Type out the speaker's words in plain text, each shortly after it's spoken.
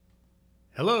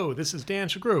Hello, this is Dan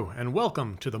Shagru, and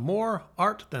welcome to the More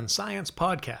Art Than Science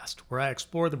podcast, where I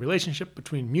explore the relationship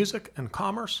between music and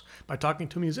commerce by talking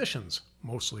to musicians,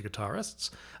 mostly guitarists,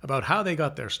 about how they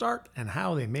got their start and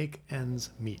how they make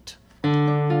ends meet.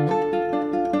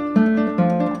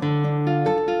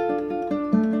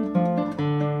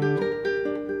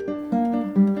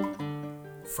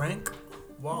 Frank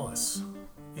Wallace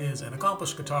is an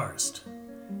accomplished guitarist.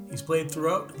 He's played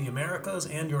throughout the Americas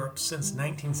and Europe since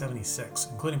 1976,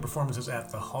 including performances at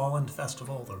the Holland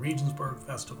Festival, the Regensburg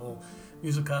Festival,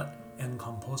 Musica en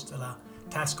Compostela,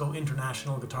 Tasco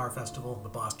International Guitar Festival, the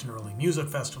Boston Early Music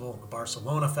Festival, the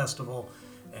Barcelona Festival,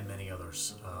 and many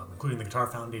others, including the Guitar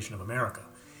Foundation of America.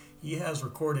 He has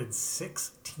recorded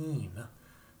 16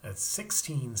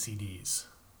 CDs.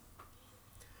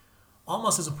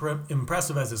 Almost as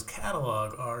impressive as his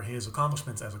catalog are his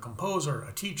accomplishments as a composer,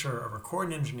 a teacher, a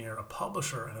recording engineer, a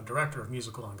publisher, and a director of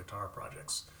musical and guitar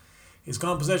projects. His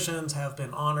compositions have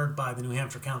been honored by the New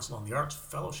Hampshire Council on the Arts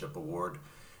Fellowship Award,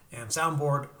 and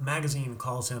Soundboard magazine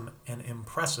calls him an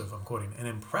impressive, I'm quoting, an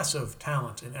impressive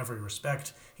talent in every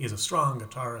respect. He is a strong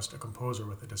guitarist, a composer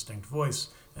with a distinct voice,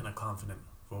 and a confident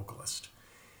vocalist.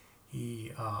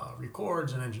 He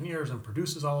records and engineers and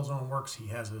produces all his own works. He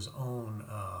has his own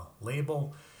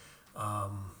label,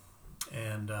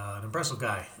 and an impressive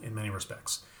guy in many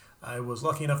respects. I was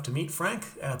lucky enough to meet Frank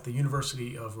at the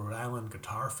University of Rhode Island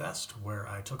Guitar Fest, where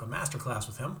I took a master class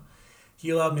with him. He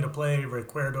allowed me to play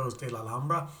Recuerdos de la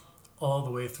Alhambra all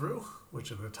the way through,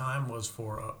 which at the time was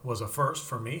a first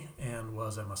for me and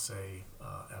was, I must say,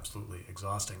 absolutely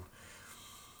exhausting.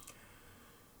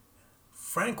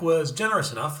 Frank was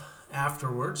generous enough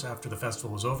afterwards, after the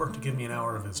festival was over, to give me an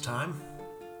hour of his time.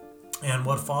 And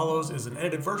what follows is an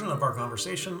edited version of our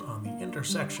conversation on the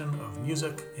intersection of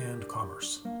music and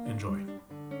commerce. Enjoy.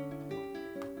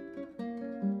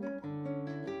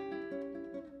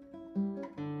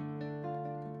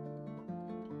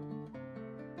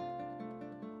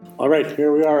 All right,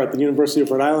 here we are at the University of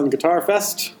Rhode Island Guitar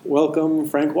Fest. Welcome,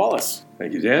 Frank Wallace.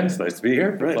 Thank you, Dan. It's nice to be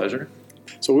here. Right. Pleasure.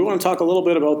 So we want to talk a little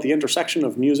bit about the intersection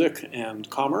of music and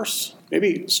commerce.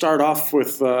 Maybe start off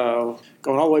with going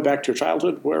all the way back to your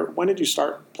childhood. When did you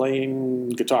start playing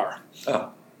guitar?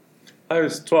 I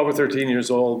was 12 or 13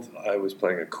 years old. I was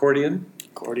playing accordion.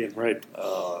 Accordion, right.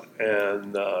 I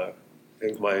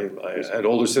had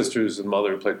older sisters and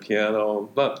mother who played piano,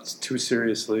 not too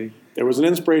seriously. There was an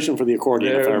inspiration for the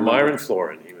accordion, if I remember. Myron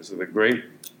Florin. He was the great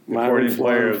accordion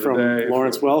player of the from day.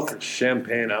 Lawrence Welk.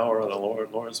 Champagne Hour on the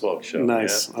Lawrence Welk show.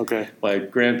 Nice, Yeah. okay. My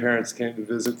grandparents came to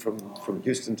visit from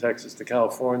Houston, Texas to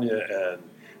California, and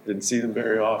didn't see them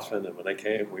very often. And when they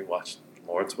came, we watched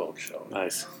Lawrence Welk show.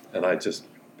 Nice. And I just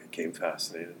became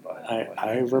fascinated by it.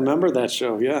 I remember that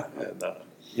show, yeah. And,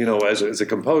 as a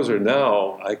composer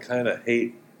now, I kind of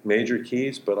hate major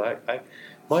keys, but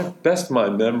my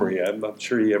memory, I'm not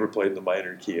sure he ever played the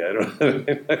minor key.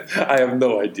 I have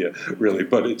no idea, really.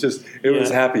 But it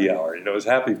was happy hour. It was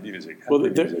happy music.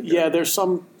 There's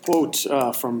some quote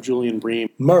from Julian Bream.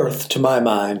 Mirth, to my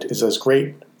mind, is as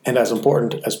great and as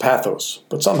important as pathos.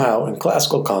 But somehow, in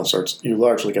classical concerts, you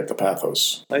largely get the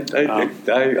pathos.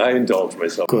 I indulge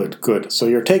myself. Good. So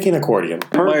you're taking accordion.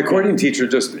 My accordion teacher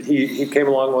he came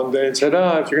along one day and said,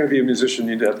 if you're going to be a musician,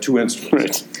 you need to have two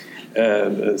instruments. Right.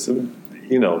 And so,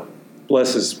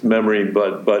 bless his memory,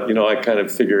 but I kind of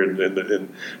figured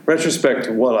in retrospect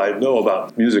to what I know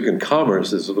about music and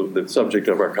commerce is the subject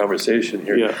of our conversation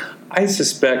here. Yeah. I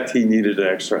suspect he needed an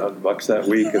extra $100 that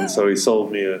week, and so he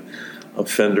sold me a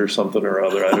Fender something or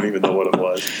other. I don't even know what it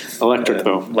was.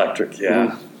 Electric, yeah.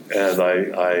 Mm-hmm. And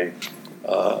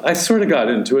I sort of got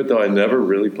into it, though I never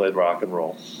really played rock and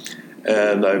roll.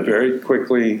 And I very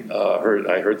quickly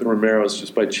heard the Romeros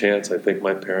just by chance. I think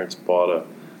my parents bought a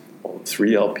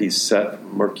 3 LP set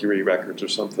from Mercury Records or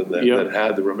something that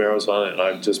had the Romeros on it, and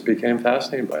I just became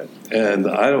fascinated by it. And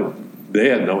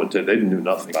they knew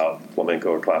nothing about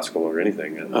flamenco or classical or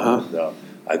anything, and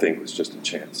I think it was just a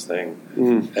chance thing.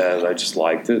 Mm. And I just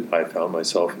liked it. I found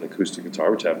myself an acoustic guitar,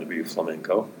 which happened to be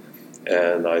flamenco,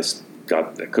 and I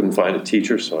couldn't find a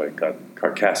teacher, so I got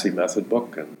Carcassi method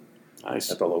book and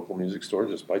at the local music store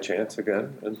just by chance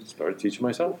again, and started teaching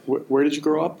myself. Where did you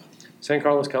grow up? San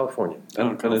Carlos, California.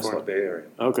 Peninsula Bay Area.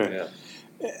 Okay.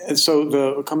 Yeah. And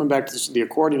so coming back to the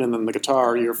accordion and then the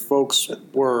guitar, your folks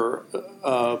were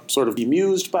sort of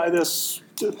bemused by this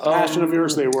passion of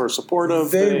yours? They were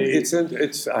supportive?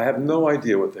 I have no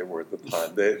idea what they were at the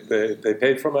time. They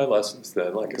paid for my lessons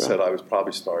then. Like I said, I was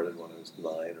probably started when I was 9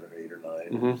 or 8 or 9.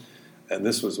 Mm-hmm. And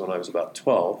this was when I was about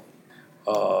 12.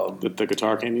 The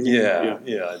guitar came in? Yeah,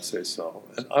 I'd say so.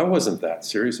 And I wasn't that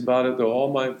serious about it, though.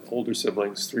 All my older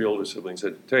siblings, 3 older siblings,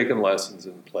 had taken lessons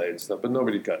and played and stuff, but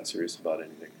nobody had gotten serious about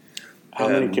anything. How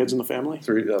many kids in the family?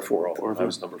 4 all. I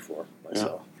was number 4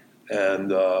 myself. Yeah.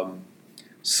 And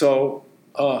so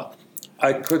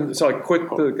I couldn't. So I quit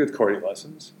the guitar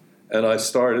lessons, and I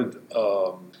started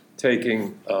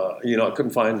taking. I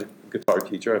couldn't find a guitar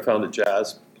teacher. I found a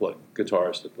jazz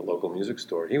guitarist at the local music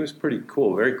store. He was pretty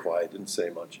cool, very quiet, didn't say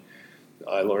much.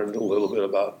 I learned a little bit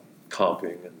about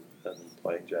comping and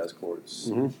playing jazz chords,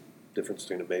 difference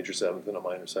between a major 7th and a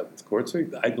minor 7th chord. So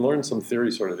I learned some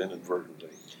theory sort of inadvertently.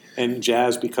 And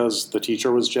jazz because the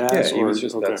teacher was jazz? Yeah, he was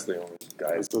just, that's the only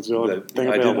guy. That's the only thing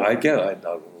I available. don't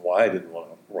know why I didn't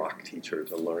want a rock teacher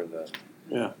to learn the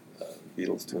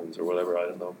Beatles tunes or whatever, I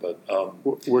don't know. But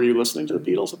were you listening to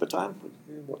the Beatles at the time?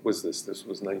 What was this? This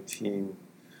was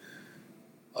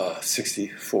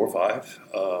 1964, 5.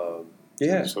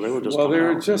 Yeah. So they were just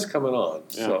just coming on.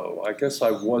 Yeah. So I guess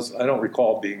I don't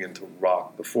recall being into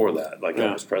rock before that, like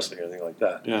Elvis Presley or anything like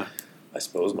that. Yeah. I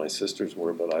suppose my sisters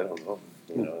were, but I don't know.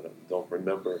 I don't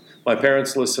remember. My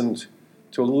parents listened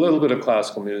to a little bit of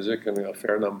classical music and a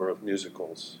fair number of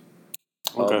musicals.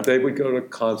 Okay. They would go to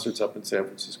concerts up in San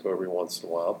Francisco every once in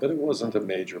a while, but it wasn't a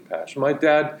major passion. My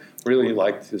dad really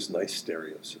liked his nice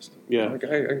stereo system. Yeah.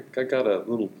 I got a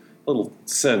little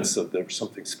sense of there was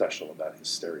something special about his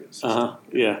stereo system.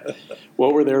 Yeah.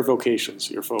 What were their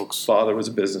vocations, your folks? Father was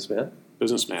a businessman.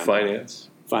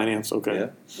 Finance, okay. Yeah.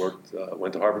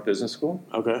 Went to Harvard Business School.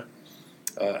 Okay.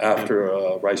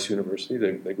 After Rice University,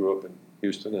 they grew up in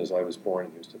Houston, as I was born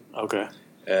in Houston. Okay.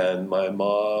 And my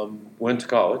mom went to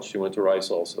college. She went to Rice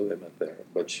also. They met there.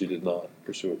 But she did not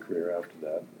pursue a career after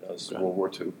that. That was World War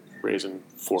II. Raising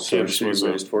 4 kids. She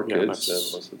raised 4 kids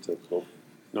and was a typical...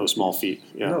 No small feat.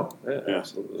 Yeah. No,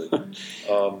 absolutely.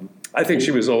 I think she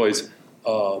was always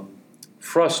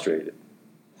frustrated.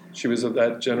 She was of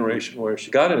that generation where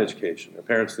she got an education. Her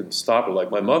parents didn't stop her.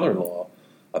 Like my mother-in-law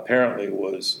apparently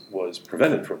was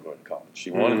prevented from going to college.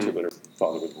 She wanted to, but her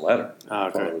father wouldn't let her.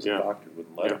 Her father was a doctor,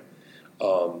 wouldn't let her.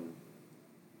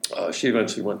 She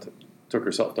eventually took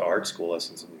herself to art school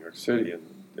lessons in New York City and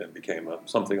became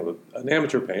something of an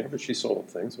amateur painter, but she sold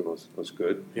things. It was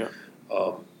good. Yeah.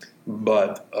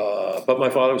 But my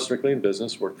father was strictly in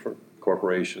business, worked for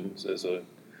corporations as a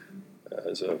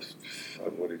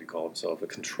what did he call himself, a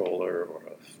controller or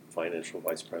a financial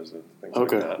vice president, things like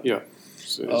that. Yeah.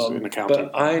 So an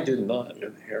accountant. But I did not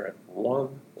inherit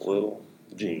one little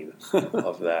gene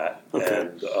of that,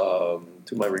 and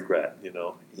to my regret,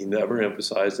 he never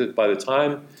emphasized it. By the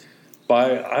time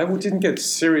I didn't get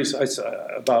serious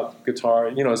about guitar.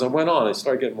 As I went on, I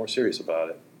started getting more serious about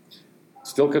it.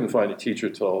 Still couldn't find a teacher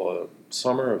till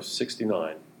summer of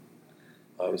 '69.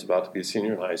 I was about to be a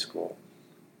senior in high school.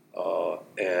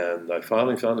 And I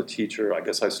finally found a teacher. I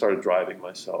guess I started driving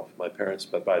myself. My parents,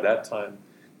 but by that time,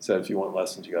 said if you want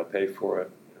lessons, you got to pay for it.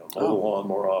 Mow the lawn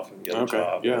more often, get a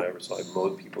job, whatever. So I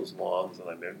mowed people's lawns, and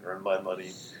I earned my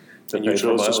money. And you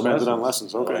chose to spend it on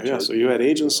lessons. Okay, yeah. So you had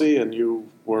agency, and you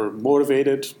were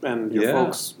motivated, and your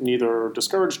folks neither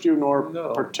discouraged you nor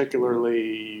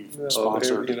particularly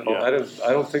sponsored. I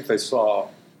don't think they saw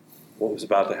what was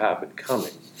about to happen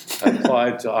coming. I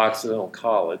applied to Occidental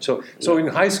College. So in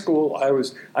high school,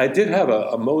 I did have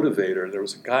a motivator. There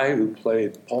was a guy who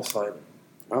played Paul Simon.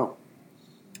 Oh.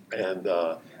 And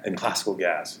classical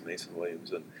gas, and Mason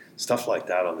Williams, and stuff like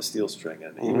that on the steel string,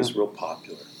 and he was real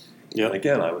popular. Yeah. And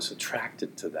again, I was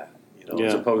attracted to that,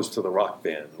 as opposed to the rock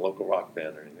band, the local rock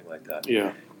band, or anything like that.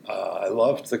 Yeah. I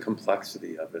loved the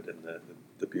complexity of it and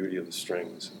the beauty of the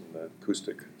strings and the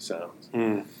acoustic sounds.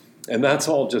 And that's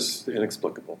all just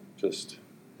inexplicable, just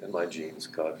in my genes.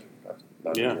 God, I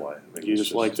don't know why. You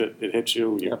just liked it. It hit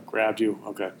you. It grabbed you.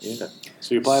 Okay. Yeah.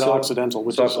 So you applied to Occidental.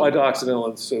 I applied to Occidental.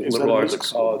 It's a liberal arts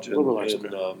college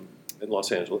in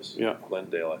Los Angeles. Yeah.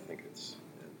 Glendale, I think it's.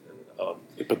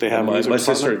 But they have my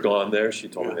sister had gone there. She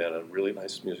told me they had a really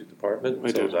nice music department.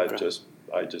 I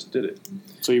just did it.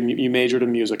 So you majored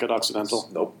in music at Occidental?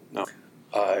 Nope. No.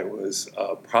 I was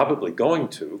probably going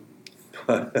to.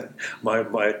 I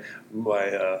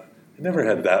never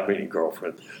had that many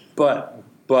girlfriends, but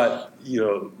I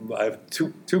have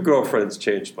two girlfriends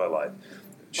changed my life.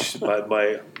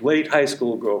 My late high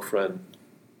school girlfriend,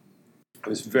 I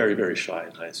was very, very shy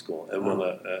in high school,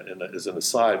 and as an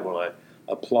aside, when I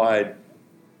applied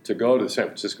to go to the San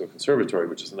Francisco Conservatory,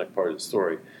 which is the next part of the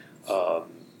story,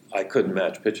 I couldn't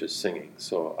match pitches singing,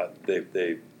 so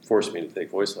they forced me to take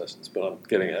voice lessons. But I'm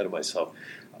getting ahead of myself.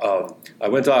 I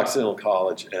went to Occidental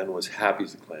College and was happy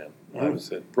as a clam. I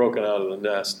had broken out of the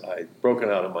nest. I'd broken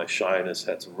out of my shyness,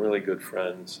 had some really good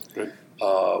friends. Good.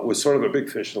 was sort of a big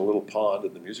fish in a little pond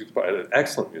in the music department. I had an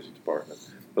excellent music department,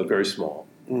 but very small.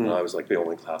 And I was like the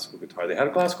only classical guitar. They had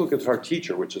a classical guitar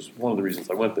teacher, which is one of the reasons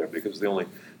I went there, because the only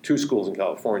 2 schools in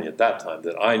California at that time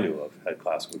that I knew of had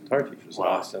classical guitar teachers. Wow.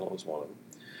 Occidental was one of them.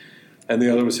 And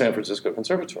the other was San Francisco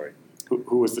Conservatory.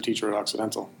 Who was the teacher at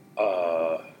Occidental?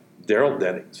 Darrell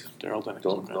Dennings. Darrell Dennings.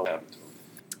 Don't know what happened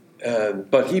to him.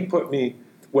 But he put me,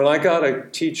 when I got a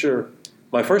teacher,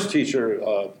 my first teacher,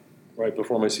 right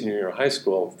before my senior year of high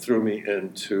school, threw me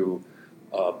into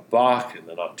Bach and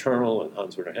the Nocturnal and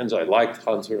Hans Werner Henze. I liked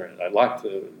Hans Werner, and I liked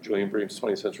Julian Bream's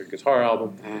 20th Century Guitar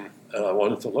album, and I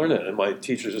wanted to learn it. And my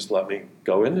teacher just let me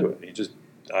go into it. He just,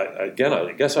 I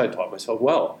guess I taught myself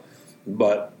well,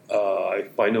 but I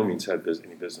by no means had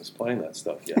any business playing that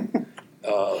stuff yet.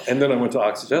 And then I went to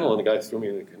Occidental, and the guy threw me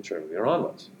in the Concerto di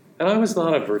Rondas. And I was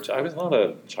not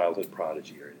a childhood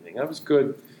prodigy or anything. I was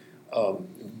good,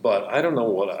 but I don't know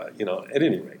what at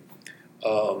any rate.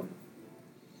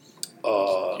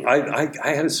 I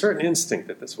had a certain instinct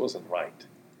that this wasn't right.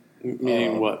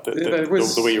 Meaning what?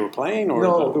 The way you were playing? Or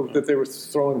no, that they were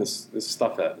throwing this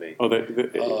stuff at me. Oh,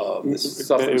 this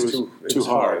stuff was too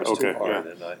hard. Okay, too hard.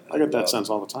 Yeah. And I get that sense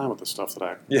all the time with the stuff that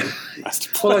I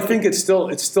Well, I think it's still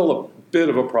a bit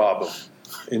of a problem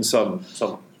in some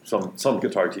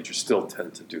guitar teachers still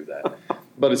tend to do that,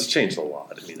 but it's changed a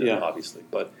lot. I mean, obviously,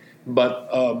 but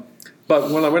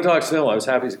when I went to Occidental, I was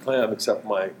happy as a clam, except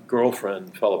my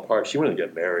girlfriend fell apart. She wanted to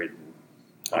get married in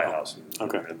my house.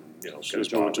 And, she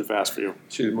was moving too fast for you.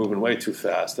 She was moving way too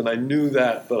fast, and I knew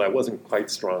that, but I wasn't quite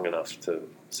strong enough to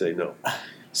say no.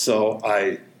 So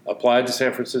I applied to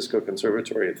San Francisco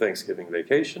Conservatory at Thanksgiving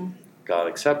vacation, got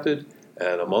accepted,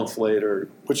 and a month later...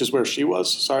 Which is where she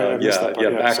was? Sorry, I missed that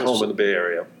part. Back home in the Bay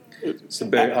Area. At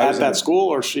that school,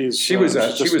 or she was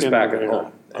back at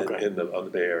home. Okay. On the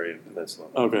Bay Area Peninsula.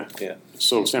 Okay. Yeah.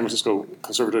 So San Francisco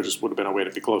Conservatory just would have been a way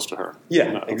to be close to her.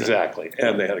 Yeah, exactly.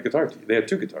 And they had they had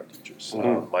 2 guitar teachers,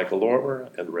 Michael Lorimer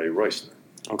and Ray Royster.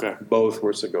 Okay. Both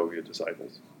were Segovia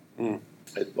disciples.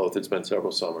 Both had spent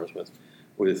several summers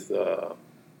with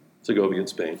Segovia in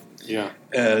Spain. Yeah.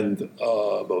 And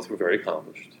both were very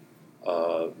accomplished.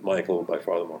 Michael by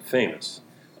far the more famous.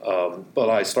 But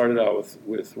I started out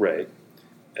with Ray,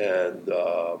 and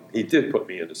he did put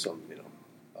me into some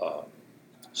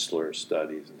slur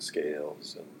studies and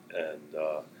scales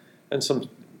and some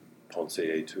Ponce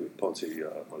what do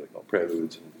they call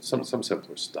preludes and some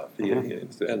simpler stuff.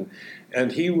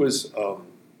 And he was a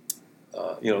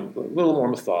little more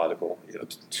methodical.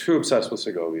 Too obsessed with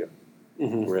Segovia.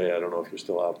 Ray, I don't know if you're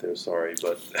still out there. Sorry,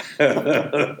 but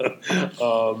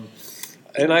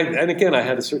and again, I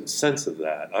had a certain sense of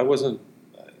that. I wasn't.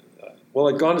 Well,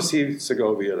 I'd gone to see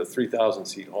Segovia at a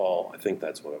 3,000-seat hall. I think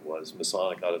that's what it was,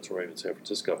 Masonic Auditorium in San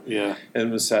Francisco. Yeah.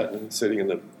 And was sitting in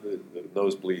the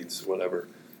nosebleeds, whatever.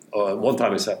 One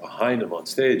time I sat behind him on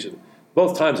stage, and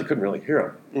both times I couldn't really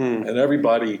hear him. And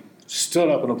everybody stood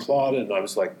up and applauded, and I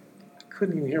was like, I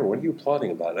couldn't even hear him. What are you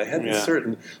applauding about? And I had this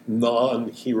certain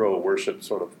non-hero worship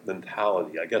sort of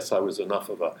mentality. I guess I was enough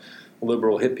of a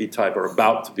liberal hippie type, or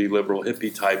about to be liberal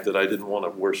hippie type, that I didn't want to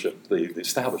worship the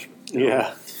establishment.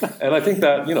 Yeah. And I think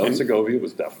that, Segovia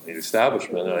was definitely the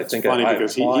establishment. And I think funny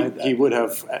because he would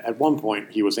have, at one point,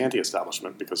 he was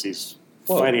anti-establishment because he's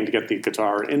fighting to get the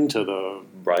guitar into the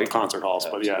concert halls.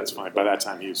 Absolutely. But yeah, it's fine. By that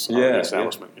time, he's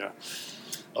establishment. Yeah.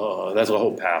 That's a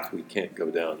whole path we can't go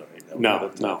down right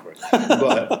now. No.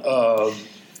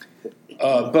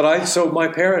 But so my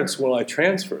parents, when I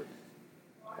transferred,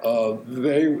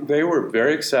 they were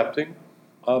very accepting.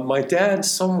 My dad,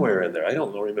 somewhere in there, I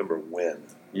don't remember when,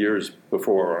 years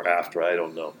before or after, I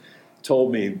don't know,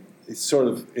 told me sort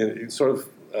of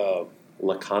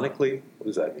laconically. What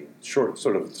does that mean? Sort of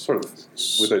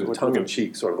with a tongue in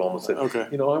cheek, sort of almost said, okay.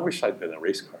 I wish I'd been a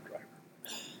race car driver.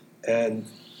 And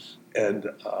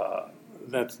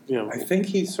that's I think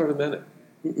he sort of meant it.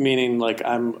 Meaning,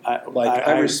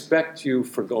 I respect you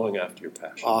for going after your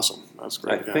passion. Awesome, that's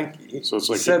great. I think he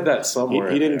said that somewhere.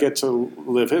 He didn't get to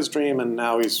live his dream, and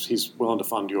now he's willing to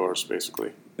fund yours,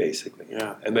 basically. Basically,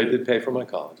 yeah. And they did pay for my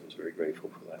college. I was very grateful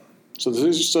for that. So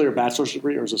this is still your bachelor's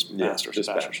degree, or is this master's? Just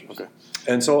bachelor's. Okay.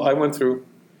 And so I went through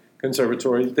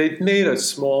conservatory. They made a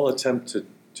small attempt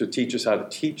to teach us how to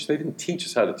teach. They didn't teach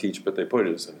us how to teach, but they put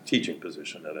us in a teaching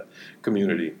position at a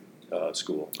community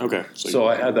school. Okay. So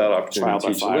I had that opportunity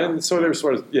to teach. And so there was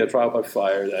sort of, trial by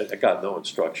fire. I got no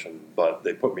instruction, but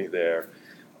they put me there.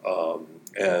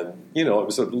 And, it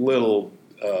was a little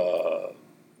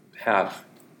half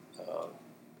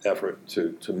effort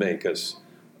to make us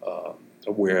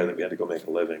aware that we had to go make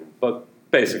a living. But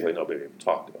basically nobody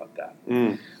talked about that.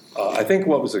 I think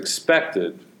what was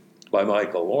expected by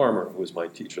Michael Lorimer, who was my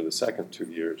teacher the second 2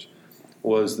 years,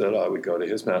 was that I would go to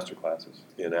his master classes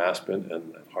in Aspen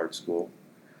and at Hart School.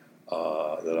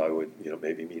 That I would,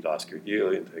 maybe meet Oscar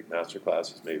Geely and take master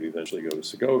classes, maybe eventually go to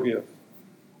Segovia.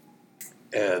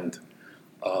 And,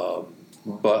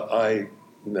 but I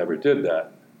never did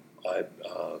that.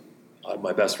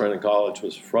 My best friend in college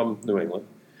was from New England,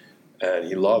 and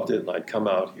he loved it, and I'd come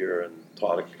out here and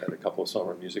taught at a couple of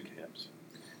summer music camps.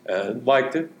 And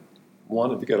liked it,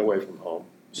 wanted to get away from home.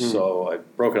 So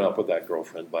I'd broken up with that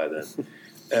girlfriend by then.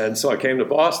 And so I came to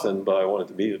Boston, but I wanted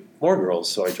to meet more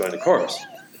girls, so I joined the chorus.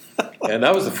 And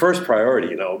that was the first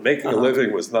priority, Making a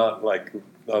living was not like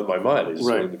on my mind. I just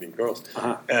wanted to meet girls.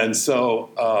 And so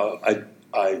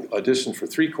I auditioned for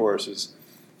 3 choruses.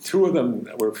 2 of them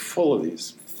were full of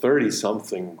these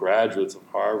 30-something graduates of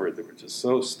Harvard that were just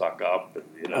so stuck up.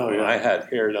 And, I had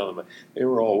hair down to my... They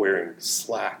were all wearing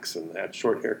slacks and had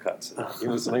short haircuts. It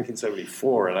was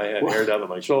 1974, and I had hair down to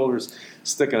my shoulders,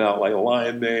 sticking out like a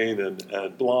lion mane,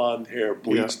 and blonde hair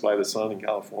bleached by the sun in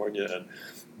California, and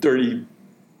dirty...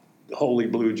 holy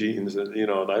blue jeans, and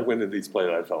and I went into these plays.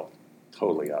 I felt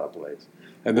totally out of place.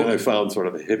 And then I found sort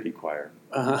of a hippie choir.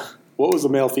 What was the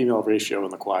male-female ratio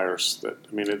in the choirs?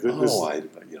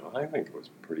 I think it was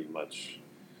pretty much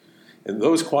in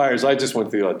those choirs. I just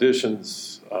went through the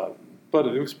auditions, but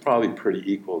it was probably pretty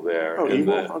equal there. Oh,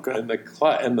 equal. Okay. And the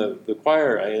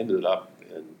choir I ended up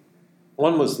in.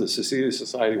 One was the Cecilia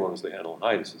Society. One was the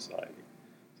Annalena Society.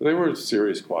 So they were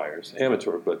serious choirs,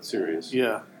 amateur but serious.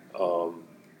 Yeah.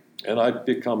 And I'd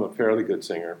become a fairly good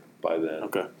singer by then.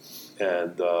 Okay.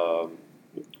 And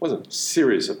wasn't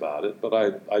serious about it, but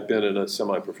I'd been in a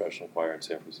semi-professional choir in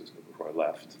San Francisco before I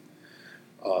left.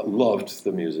 Loved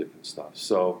the music and stuff.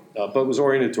 So, but was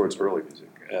oriented towards early music.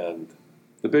 And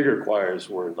the bigger choirs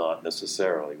were not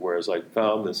necessarily. Whereas I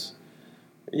found this,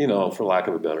 for lack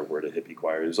of a better word, a hippie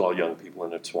choir. It was all young people in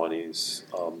their 20s,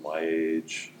 my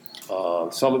age.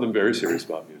 Some of them very serious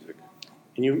about music.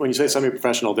 And when you say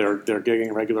semi-professional, they're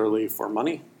gigging regularly for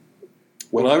money?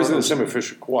 When I was in the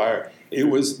semi-official choir, it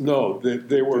was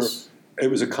it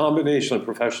was a combination of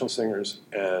professional singers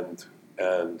and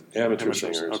amateur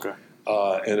singers. Okay.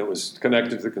 And it was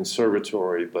connected to the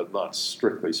conservatory, but not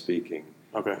strictly speaking.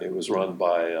 Okay. It was run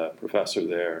by a professor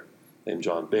there named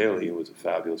John Bailey, who was a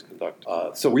fabulous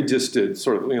conductor. So we just did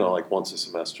sort of, like once a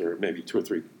semester, maybe 2 or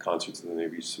 3 concerts in the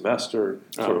maybe each semester,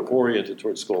 sort of oriented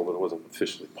towards school, but it wasn't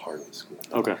officially part of the school.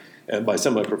 Okay. And by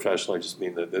semi-professional, I just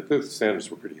mean that the standards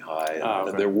were pretty high,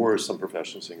 and there were some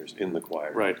professional singers in the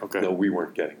choir. Right, okay. Though we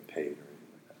weren't getting paid or anything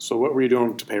like that. So what were you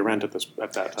doing to pay rent at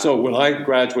that time? So when I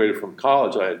graduated from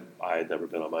college, I had never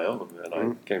been on my own, and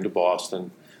I came to Boston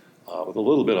with a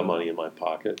little bit of money in my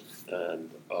pocket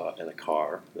and a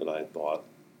car that I had bought,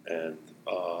 and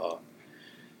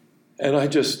I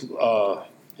just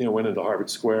went into Harvard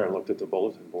Square and looked at the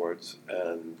bulletin boards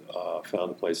and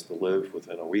found a place to live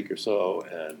within a week or so,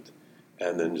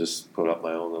 and then just put up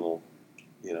my own little,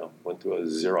 went to a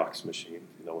Xerox machine,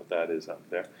 you know what that is out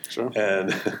there, sure,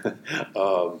 and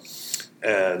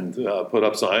put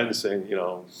up signs saying,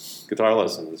 guitar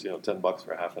lessons, $10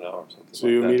 for half an hour or something. So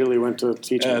you immediately went to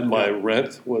teaching, and my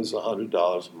rent was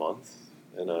 $100 a month,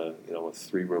 and with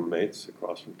 3 roommates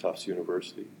across from Tufts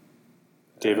University.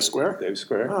 Davis Square? Davis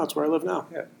Square. Oh, that's where I live now.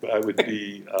 Yeah, but I would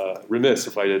be remiss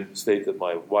if I didn't state that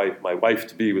my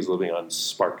wife-to-be was living on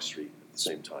Spark Street at the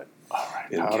same time. All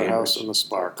right, Powder House and the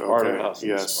Spark. Okay. Powder House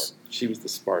and the Spark. She was the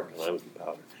Spark and I was the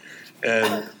Powder.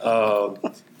 And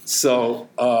so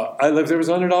I lived there. It was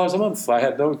 $100 a month. I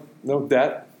had no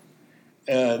debt,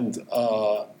 and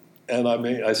I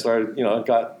started. I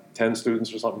got 10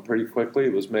 students or something pretty quickly.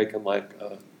 It was making like.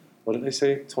 What did they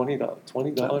say? $20 a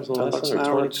lesson,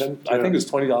 or 10? I think it was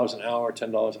 $20 an hour,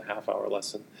 $10 a half hour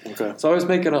lesson. Okay. So I was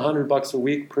making $100 a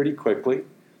week pretty quickly,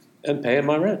 and paying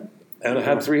my rent, and I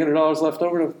had $300 left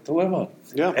over to live on.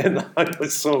 Yeah. And I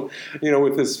was so,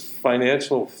 with this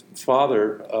financial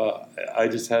father, I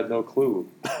just had no clue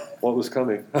what was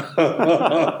coming, and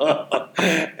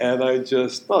I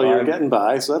just. Well, you're getting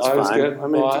by, so that's fine. I was getting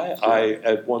by.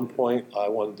 At one point, I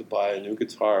wanted to buy a new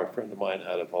guitar. A friend of mine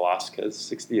had a Velasquez,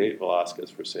 68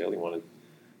 Velasquez for sale. He wanted,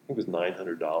 I think it was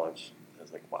 $900. I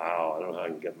was like, wow, I don't know how I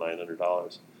can get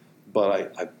 $900.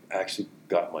 But I actually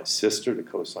got my sister to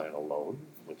co-sign a loan.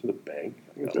 Went to the bank,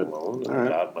 I got a loan, and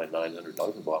got my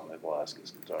 $900 and bought my Velasquez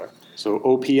guitar. So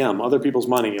OPM, other people's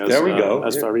money, as there we go.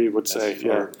 As Farid would say.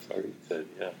 Farid said,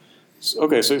 yeah.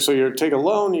 Okay, so you take a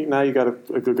loan. Now you got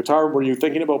a good guitar. Were you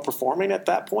thinking about performing at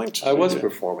that point? I was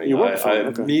performing. You were performing. I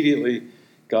immediately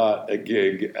got a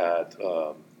gig at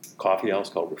a coffee house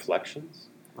called Reflections.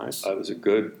 Nice. It was a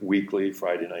good weekly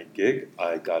Friday night gig.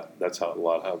 That's how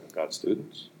I got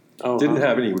students. Didn't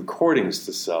have any recordings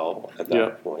to sell at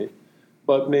that point,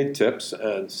 but made tips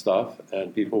and stuff,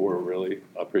 and people were really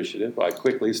appreciative. I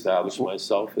quickly established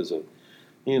myself as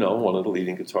one of the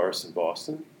leading guitarists in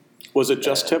Boston. Was it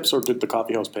just tips, or did the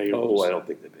coffee house pay you? Oh, I don't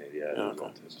think they paid. Yeah, no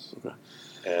tips. Okay.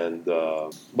 And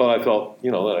but I felt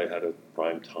that I had a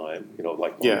prime time.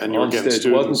 And you were getting stage.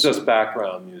 It wasn't just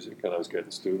background music, and I was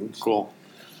getting students. Cool.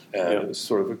 And it was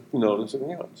sort of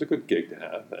it's a good gig to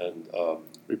have. And were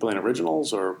you playing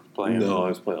originals or playing? No, I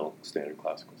was playing all standard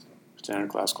classical stuff. Standard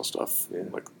classical stuff. Yeah.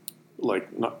 Like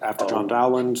after John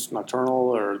Dowland's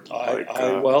Nocturnal, or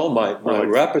my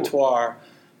repertoire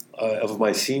of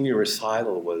my senior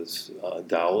recital was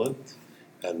Dowland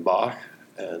and Bach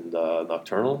and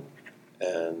Nocturnal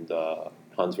and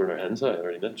Hans Werner Henze, I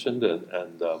already mentioned,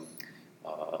 and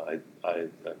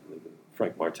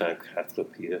Frank Martin, Quatre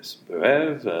Pièces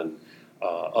Brèves, and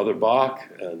other Bach,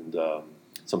 and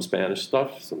some Spanish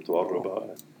stuff, some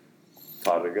Dvorak,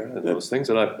 Tárrega, and those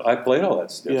things. And I played all that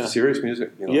stuff, serious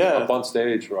music, up on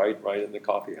stage, right in the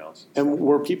coffee house. And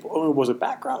were people, was it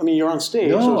background? I mean, you're on stage.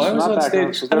 No, so I was on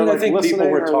stage. So I think people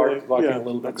were talking a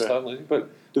little bit stuff, but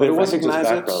do they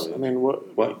recognize it? I mean,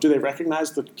 what do they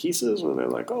recognize the pieces, or they're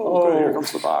like, good, here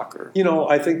comes the Bach? Or?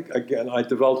 I think, again, I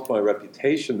developed my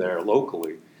reputation there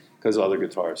locally because other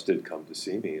guitarists did come to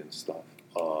see me and stuff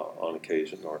on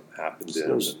occasion, or happened in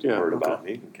and heard about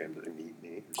me and came to meet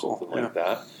me or something like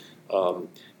that.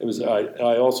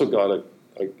 I also got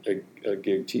a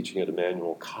gig teaching at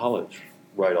Emmanuel College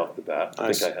right off the bat.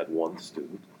 I think I had one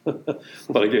student,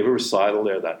 but I gave a recital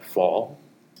there that fall.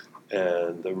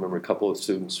 And I remember a couple of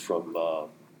students from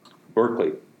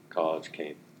Berkeley College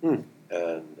came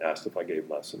and asked if I gave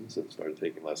lessons, and started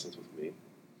taking lessons with me.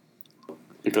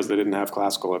 Because they didn't have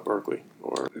classical at Berkeley,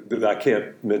 or I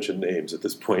can't mention names at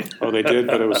this point. Oh, they did,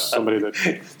 but it was somebody that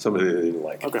they didn't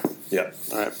like. Okay. Yeah.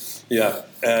 All right. Yeah,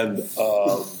 and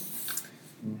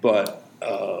but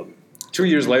 2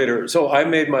 years later, so I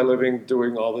made my living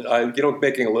doing all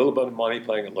making a little bit of money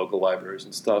playing at local libraries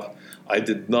and stuff. I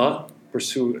did not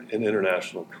pursue an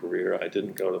international career. I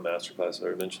didn't go to masterclass. I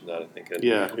already mentioned that, I think.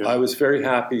 And I was very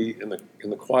happy in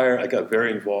the choir. I got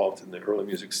very involved in the early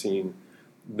music scene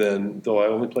then, though I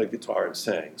only played guitar and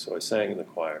sang. So I sang in the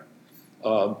choir.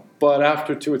 But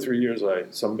after 2 or 3 years,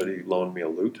 somebody loaned me a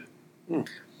lute,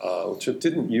 which I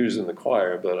didn't use in the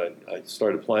choir, but I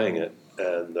started playing it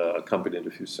and accompanied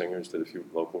a few singers, did a few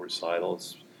local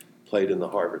recitals, played in the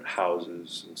Harvard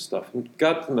houses and stuff, and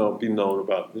got to be known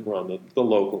around the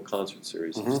local concert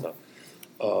series and stuff.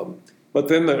 But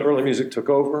then the early music took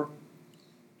over.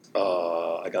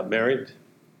 I got married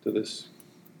to this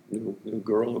new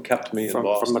girl who kept me in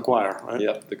Boston. From the choir, right?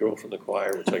 Yep, the girl from the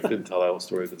choir, which I didn't tell that whole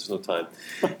story, but there's no time.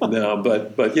 No,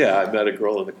 but yeah, I met a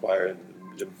girl in the choir and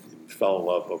fell in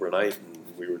love overnight,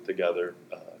 and we were together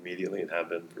immediately and have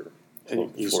been for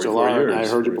and you still are. Years,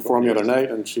 I heard you perform the other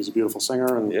night, and she's a beautiful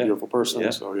singer and a beautiful person.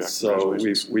 Yeah. So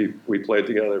we played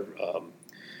together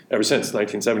ever since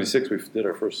 1976. We did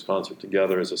our first concert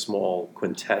together as a small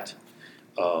quintet,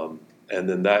 and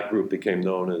then that group became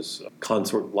known as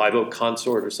Live Oak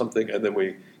Consort or something. And then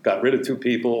we got rid of 2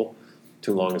 people.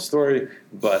 Too long a story,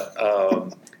 but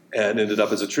and ended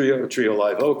up as a trio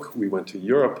Live Oak. We went to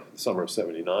Europe the summer of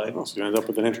 '79. Oh, so you ended up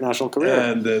with an international career.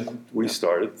 And then we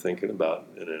started thinking about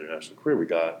an international career. We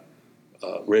got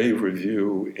rave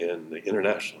review in the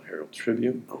International Herald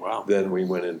Tribune. Oh, wow. Then we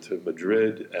went into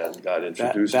Madrid and got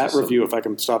introduced to review, if I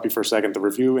can stop you for a second, the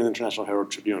review in the International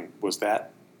Herald Tribune, was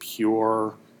that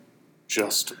pure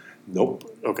just...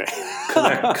 Nope. Okay.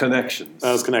 Connections.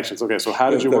 That was connections. Okay, so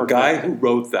how did you work? The guy who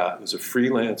wrote that was a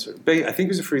freelancer. I think he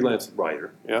was a freelance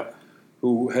writer. Yeah.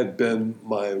 Who had been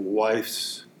my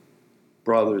wife's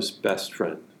brother's best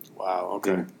friend. Wow.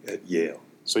 Okay. At Yale.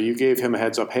 So you gave him a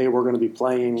heads up. Hey, we're going to be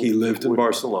playing. He lived in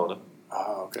Barcelona.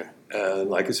 Oh, okay.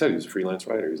 And like I said, he was a freelance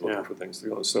writer. He was looking for things to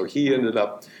go. So he ended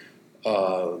up.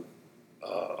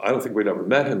 I don't think we'd ever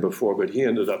met him before, but he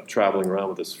ended up traveling around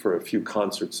with us for a few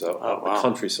concerts out in the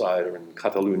countryside or in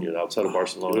Catalonia, outside of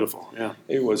Barcelona. Beautiful, yeah.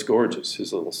 It was gorgeous.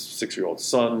 His little 6-year-old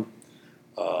son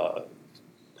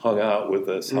hung out with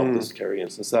us, helped us carry in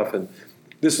some stuff, and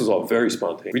this was all very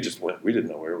spontaneous. We just went. We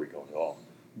didn't know where we were going at all.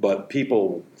 But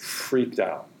people freaked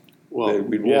out. Well,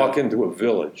 we'd walk into a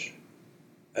village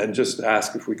and just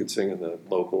ask if we could sing in the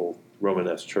local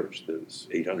Romanesque church that was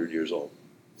 800 years old.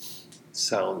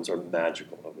 Sounds are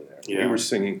magical over there. Yeah. We were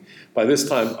singing. By this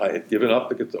time, I had given up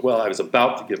the guitar. Well, I was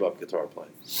about to give up guitar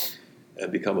playing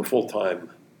and become a full-time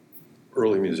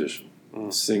early musician,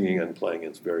 singing and playing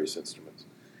in various instruments.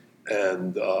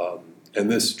 And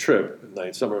this trip,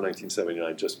 summer of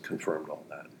 1979, just confirmed all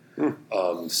that.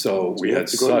 So we had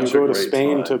you such a great time. You go to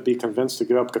Spain to be convinced to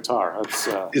give up guitar. That's,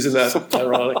 Isn't that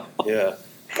ironic? Yeah.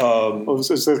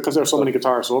 Is it because there are so many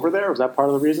guitarists over there? Was that part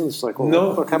of the reason? It's like,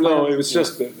 no, it was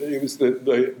just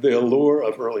the allure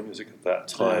of early music at that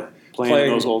time. Playing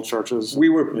in those old churches. We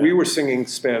were singing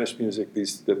Spanish music.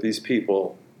 These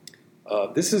people.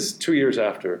 This is 2 years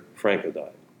after Franco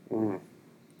died. Mm.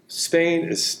 Spain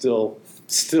is still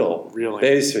really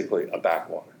basically a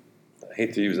backwater. I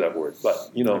hate to use that word,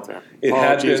 but it Apologies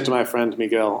had been to my friend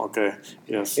Miguel. Okay,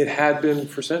 yes, it had been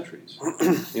for centuries.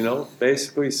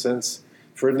 Basically since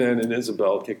Ferdinand and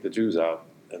Isabel kicked the Jews out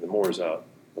and the Moors out,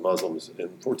 the Muslims in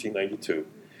 1492.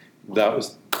 That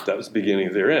was the beginning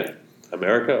of their end.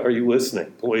 America, are you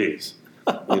listening? Please,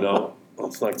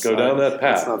 let's not go down that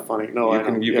path. That's not funny. No,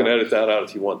 you can edit that out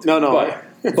if you want to. No,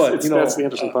 but that's the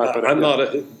interesting part. But I'm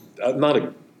not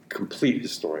a complete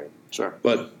historian. Sure,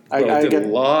 but I did a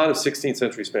lot of 16th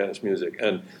century Spanish music,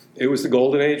 and it was the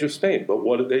golden age of Spain. But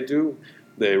what did they do?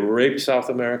 They raped South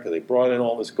America. They brought in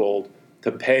all this gold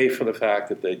to pay for the fact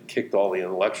that they kicked all the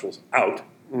intellectuals out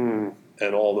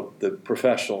and all the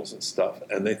professionals and stuff,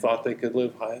 and they thought they could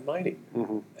live high and mighty.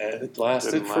 Mm-hmm. And it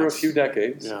lasted for a few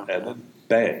decades, and then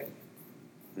bang,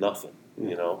 nothing,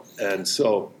 And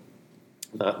so,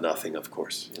 not nothing, of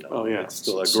course. It's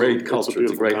still a great culture.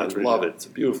 It's a great country. I love it. It's a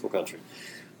beautiful country.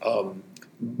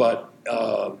 But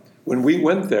when we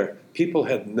went there, people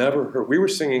had never heard. We were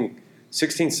singing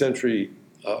 16th century.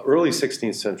 Early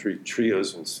 16th century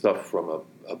trios and stuff from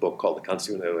a book called the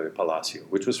Canciones de Palacio,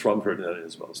 which was from Ferdinand and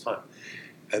Isabel's time.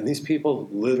 And these people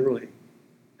literally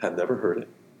had never heard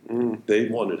it. They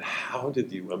wondered, how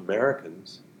did you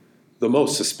Americans, the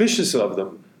most suspicious of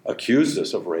them, accused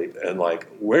us of rape? And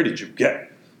where did you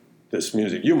get this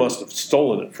music? You must have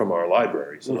stolen it from our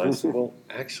libraries. And I said, well,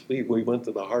 actually, we went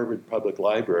to the Harvard Public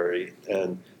Library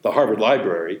and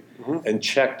and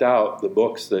checked out the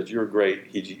books that your great,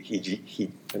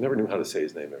 I never knew how to say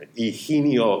his name,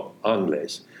 Higinio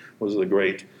Angles was the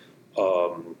great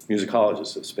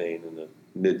musicologist of Spain in the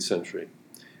mid-century.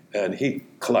 And he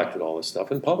collected all this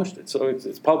stuff and published it. So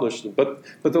it's published, but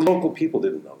the local people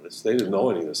didn't know this. They didn't know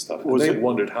any of this stuff. And they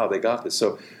wondered how they got this.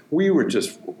 So we were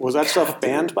just... Was that stuff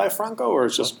banned by Franco, or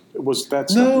was that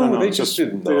stuff... No, they just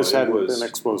didn't know. They just hadn't been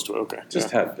exposed to it. Okay.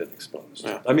 Just hadn't been exposed.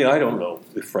 Yeah. I mean, I don't know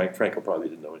if Franco probably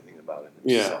didn't know anything about it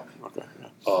himself. Yeah, okay.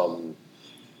 Yeah.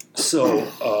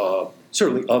 So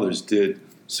certainly others did.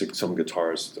 Some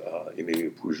guitarists, Emilio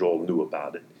Pujol, knew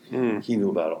about it. He knew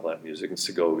about all that music, and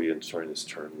Segovia, during his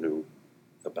turn, knew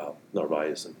about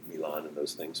Narvaez and Milan and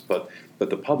those things, but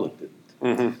the public didn't.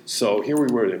 Mm-hmm. So here we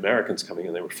were, the Americans coming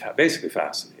in, they were basically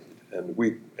fascinated, and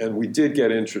we did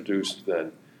get introduced.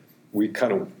 Then we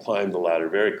kind of climbed the ladder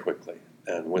very quickly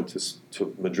and went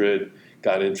to Madrid,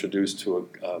 got introduced to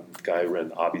a guy who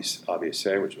ran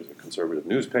ABC, which was a conservative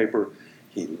newspaper.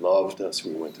 He loved us.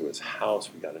 We went to his house.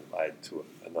 We got invited to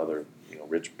another,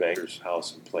 rich banker's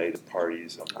house and played at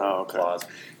parties on the plaza.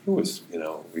 It was,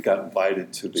 we got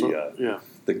invited to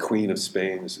the Queen of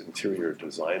Spain's interior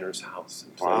designer's house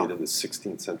and played in the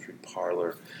 16th century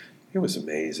parlor. It was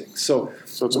amazing. So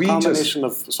it's a combination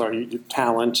of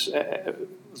talent,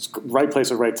 right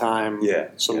place at right time,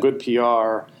 some good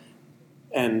PR,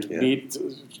 and meet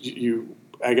you.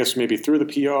 I guess maybe through the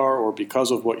PR or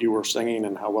because of what you were singing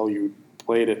and how well you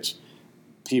played it,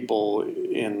 people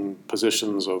in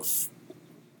positions of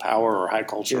power or high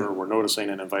culture were noticing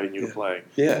and inviting you to play.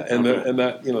 Yeah, and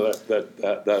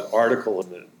that article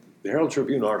in the Herald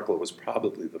Tribune article was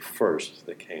probably the first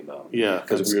that came out. Yeah,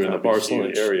 because we were in the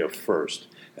Barcelona area first,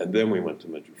 and then we went to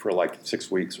Madrid for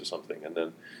 6 weeks or something,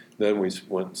 and then we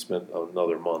went and spent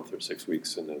another month or 6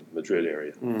 weeks in the Madrid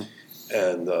area,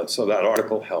 and so that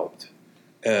article helped.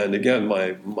 And again,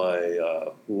 my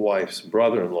wife's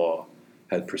brother-in-law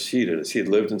had preceded us. He had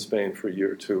lived in Spain for a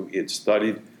year or two. He had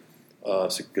studied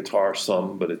guitar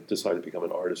some, but had decided to become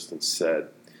an artist instead.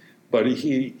 But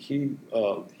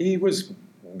he was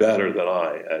better than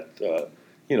I at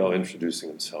introducing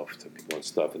himself to people and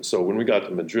stuff. And so when we got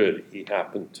to Madrid, he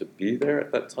happened to be there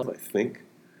at that time, I think,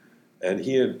 and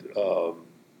he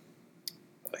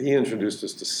introduced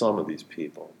us to some of these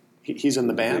people. He's in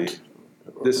the band.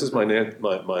 This is my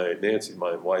Nancy,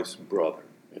 my wife's brother,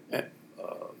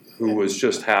 who was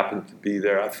just happened to be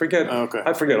there. I forget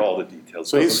all the details.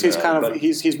 So he's kind of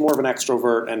he's more of an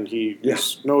extrovert, and he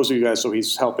knows you guys, so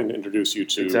he's helping to introduce you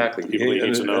to the people you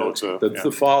need to know.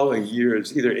 The following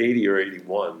years, either 80 or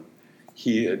 81,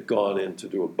 he had gone in to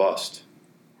do a bust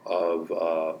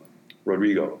of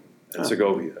Rodrigo and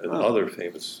Segovia and other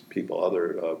famous people,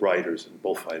 other writers and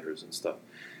bullfighters and stuff.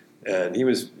 And he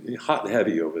was hot and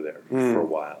heavy over there for a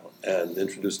while and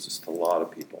introduced us to a lot of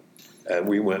people. And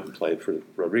we went and played for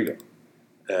Rodrigo.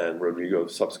 And Rodrigo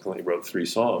subsequently wrote 3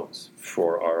 songs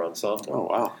for our ensemble. Oh,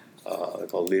 wow.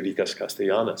 Called Líricas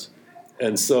Castellanas.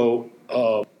 And so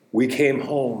we came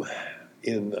home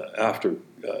after,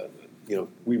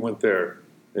 we went there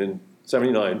in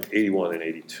 79, 81, and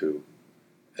 82.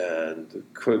 And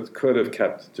could have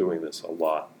kept doing this a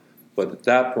lot. But at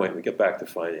that point, we get back to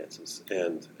finances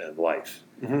and life.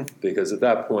 Mm-hmm. Because at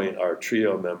that point, our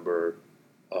trio member,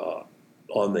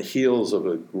 on the heels of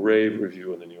a grave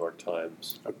review in the New York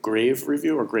Times. A grave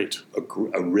review or great?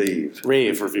 A rave.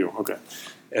 Rave review, okay.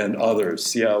 And others,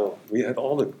 Seattle. We had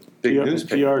all the big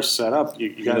newspapers. PR set up.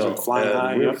 You guys were flying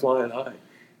high. We were flying high.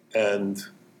 And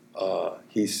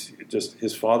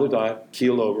his father died,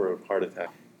 keeled over of heart attack.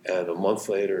 And a month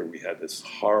later, we had this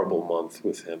horrible month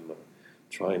with him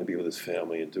trying to be with his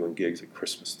family and doing gigs at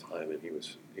Christmas time. And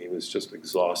he was just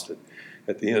exhausted.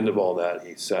 At the end of all that,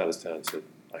 he sat us down and said,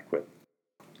 I quit.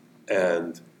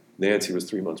 And Nancy was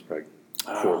 3 months pregnant,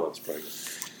 4 months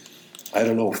pregnant. I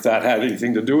don't know if that had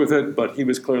anything to do with it, but he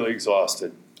was clearly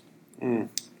exhausted. Mm.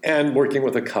 And working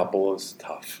with a couple is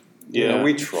tough. Yeah.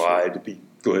 We tried to be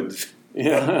good,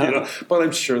 but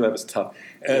I'm sure that was tough.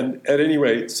 And at any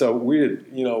rate, so we had,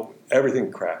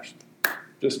 everything crashed,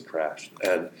 just crashed.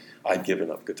 And I'd given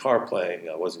up guitar playing.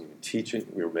 I wasn't even teaching.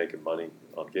 We were making money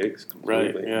on gigs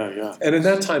completely. Right, yeah. And in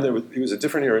that time, it was a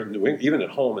different era in New England, even at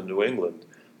home in New England.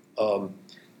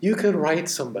 You could write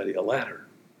somebody a letter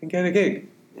and get a gig.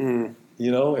 Mm.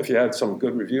 If you had some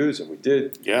good reviews, and we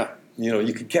did. Yeah.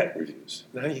 You could get reviews.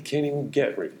 Now you can't even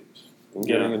get reviews. And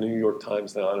getting a New York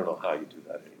Times now, I don't know how you do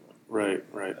that anymore.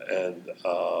 Right. And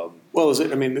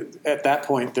at that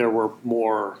point, there were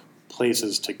more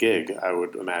places to gig, I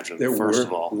would imagine. There first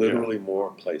of all, literally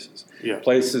more places. Yeah.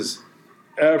 Places,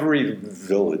 every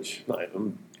village.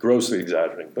 I'm grossly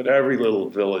exaggerating, but every little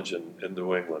village in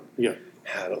New England. Yeah.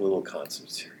 Had a little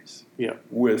concert series. Yeah.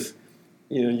 With,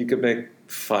 you could make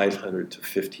 $500 to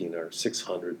 $1,500 or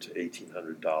 $600 to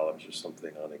 $1,800 or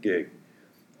something on a gig.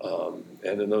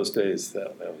 And in those days,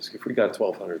 that was, if we got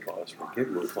 $1,200 for a gig,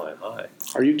 we were flying high.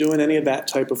 Are you doing any of that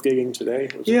type of gigging today?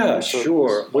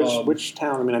 Sure. Which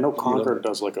town? I know Concord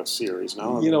does like a series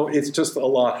now. It's just a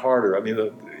lot harder.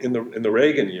 In the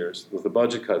Reagan years, with the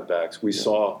budget cutbacks, we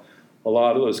saw a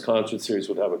lot of those concert series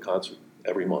would have a concert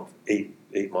every month,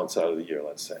 eight months out of the year,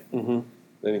 let's say. Mm-hmm.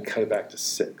 Then he cut it back to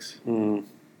 6. Mm.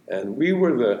 And we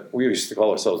used to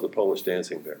call ourselves the Polish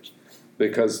Dancing Bears,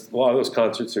 because a lot of those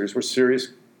concert series were serious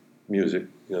music.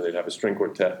 They'd have a string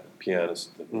quartet, a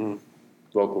pianist, a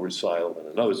vocal recital, and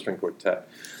another string quartet,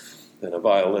 and a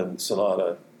violin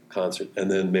sonata concert, and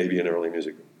then maybe an early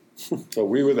music group. So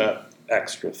we were that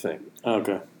extra thing.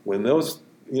 Okay. When those...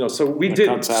 so we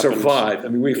did survive.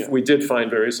 We did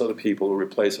find various other people to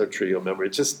replace our trio member.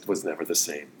 It just was never the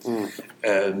same. Mm.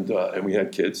 And we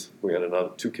had kids. We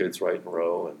had 2 kids right in a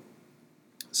row, and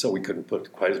so we couldn't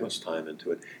put quite as much time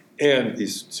into it. And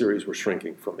these series were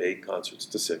shrinking from 8 concerts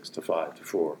to 6 to 5 to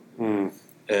 4. Mm.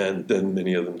 And then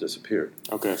many of them disappeared.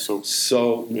 Okay, so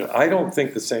I don't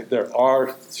think the same. There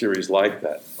are series like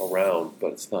that around,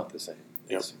 but it's not the same.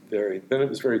 Yep. It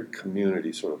was very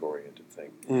community sort of oriented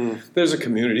thing. Mm. There's a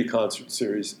community concert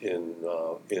series in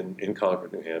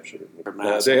Concord, New Hampshire.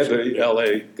 They had the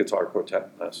LA Guitar Quartet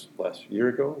last year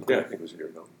ago. Yeah, I think it was a year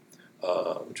ago,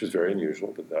 which was very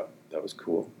unusual, but that was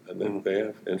cool. And then they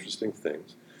have interesting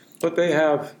things, but they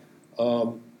have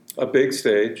a big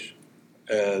stage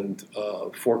and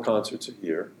 4 concerts a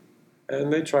year.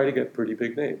 And they try to get pretty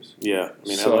big names. Yeah.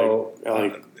 So LA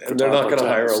and they're not going to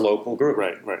hire a local group.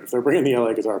 Right. If they're bringing the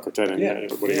LA Guitar Quartet in,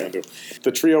 what are you going to do?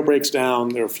 The trio breaks down.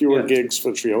 There are fewer gigs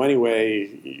for the trio anyway.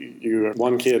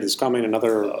 One kid is coming,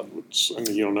 another,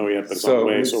 you don't know yet, but it's on the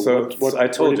way. So I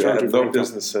told you, I have no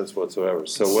business sense whatsoever.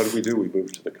 So what did? We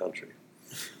moved to the country.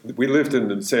 We lived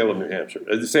in Salem, New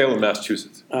Hampshire, Salem,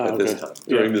 Massachusetts at this time.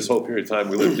 During this whole period of time,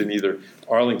 we lived in either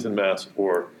Arlington, Mass,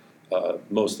 or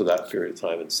most of that period of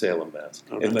time in Salem, Mass.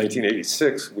 Okay. In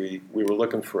 1986, we were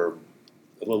looking for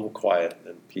a little quiet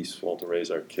and peaceful to raise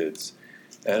our kids,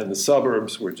 and the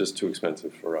suburbs were just too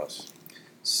expensive for us.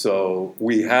 So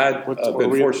we had been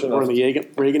fortunate. We're in the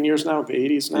Reagan years now, the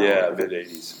 80s now? Yeah,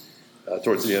 mid-80s,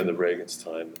 towards the end of Reagan's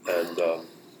time. And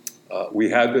we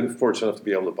had been fortunate enough to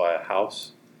be able to buy a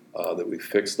house that we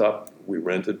fixed up. We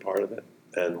rented part of it,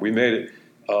 and we made it.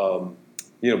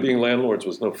 Being landlords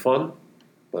was no fun,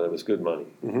 but it was good money,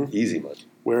 easy money.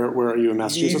 Where are you in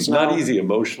Massachusetts now? Not easy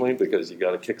emotionally, because you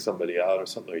got to kick somebody out or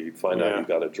something, or you find out you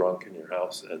got a drunk in your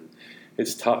house, and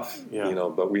it's tough,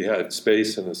 But we had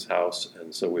space in this house,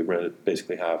 and so we rented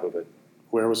basically half of it.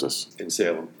 Where was this? In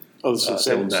Salem. Oh, this is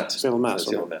Salem, Mass. Salem,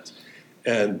 Mass.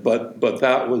 But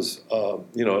that was,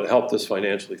 it helped us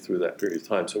financially through that period of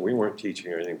time. So we weren't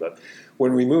teaching or anything. But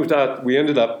when we moved out, we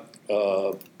ended up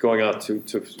going out to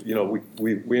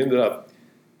we ended up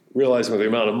realizing with the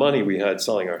amount of money we had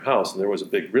selling our house, and there was a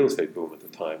big real estate boom at the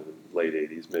time in the late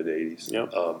 80s, mid 80s.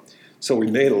 Yep. So we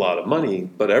made a lot of money,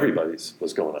 but everybody's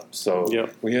was going up. So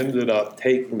we ended up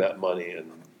taking that money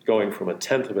and going from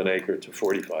 1/10 of an acre to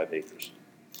 45 acres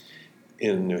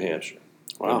in New Hampshire.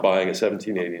 Wow. And buying a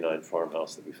 1789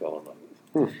 farmhouse that we fell in love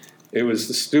with. It was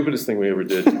the stupidest thing we ever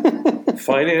did,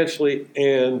 financially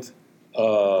and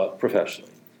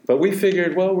professionally. But we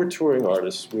figured, well, we're touring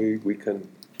artists. We can,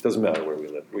 doesn't matter where we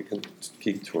live, we can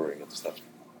keep touring and stuff.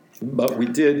 But we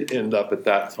did end up at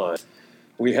that time,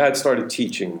 we had started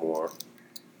teaching more.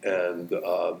 And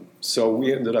so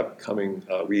we ended up coming,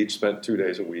 we each spent 2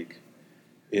 days a week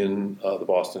in the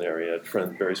Boston area at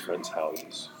various friends'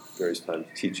 houses, various times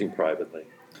teaching privately.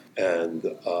 And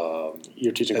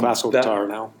you're teaching classical guitar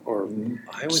now, or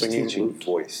I was singing, teaching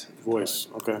lute? voice,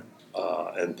 okay,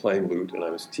 and playing lute, and I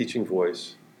was teaching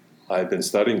voice. I've been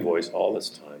studying voice all this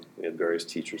time. We had various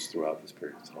teachers throughout this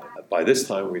period of time. By this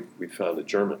time, we found a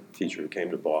German teacher who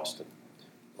came to Boston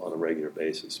on a regular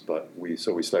basis. But we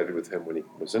studied with him when he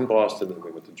was in Boston, and we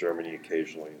went to Germany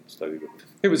occasionally and studied with him.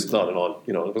 It was not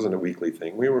it wasn't a weekly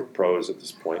thing. We were pros at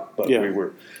this point, but we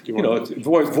were,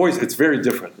 voice. It's very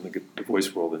different in the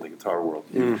voice world and the guitar world.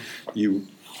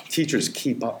 Teachers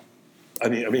keep up.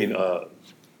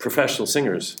 Professional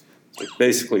singers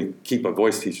basically keep a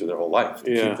voice teacher their whole life.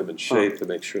 To keep them in shape, to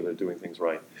make sure they're doing things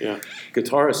right. Yeah.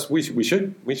 Guitarists, we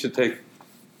should take.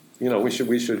 We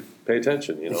should pay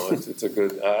attention. It's a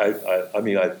good.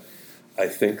 I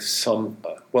think some.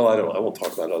 Well, I don't know. I won't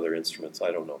talk about other instruments.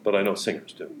 I don't know, but I know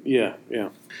singers do. Yeah.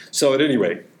 So at any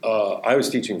rate, I was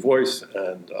teaching voice,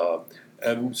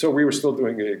 and so we were still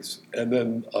doing gigs, and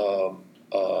then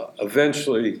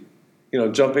eventually,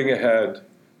 jumping ahead,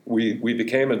 we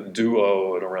became a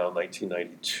duo at around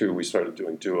 1992. We started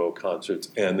doing duo concerts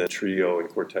and then trio and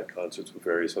quartet concerts with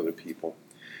various other people.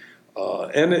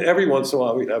 And every once in a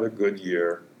while we'd have a good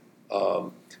year.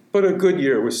 But a good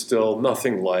year was still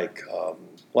nothing like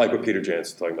what Peter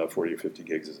Jansen talking about, 40 or 50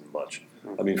 gigs isn't much.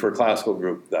 I mean, for a classical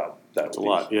group, that's a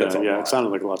lot. That's a lot. It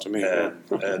sounded like a lot to me.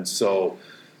 And so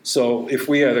if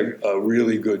we had a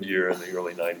really good year in the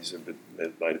early 90s,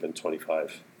 it might have been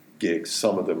 25 gigs,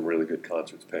 some of them really good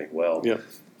concerts paying well. Yeah.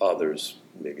 Others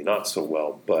maybe not so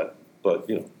well, but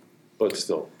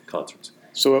still concerts.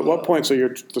 So at what point? So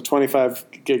the 25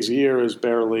 gigs a year is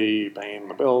barely paying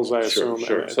the bills, I assume.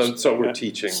 Sure. So we're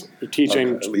teaching. You're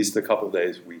teaching at least a couple of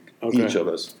days a week, each of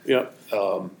us. Yeah.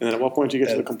 And then at what point do you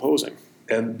get to the composing?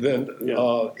 And then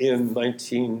in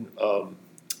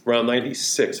around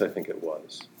 96, I think it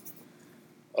was.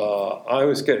 I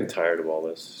was getting tired of all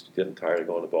this, getting tired of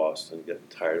going to Boston, getting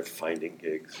tired of finding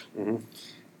gigs. Mm-hmm.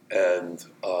 And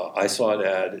I saw an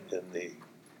ad in the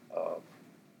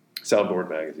Soundboard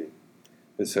magazine.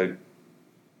 It said,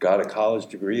 got a college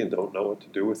degree and don't know what to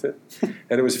do with it.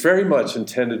 And it was very much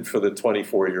intended for the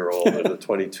 24-year-old or the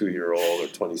 22-year-old or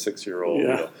 26-year-old.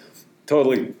 Yeah.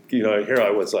 Totally, here I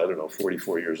was,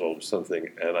 44 years old or something.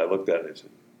 And I looked at it and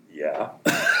said, yeah.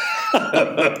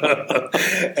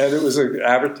 And it was an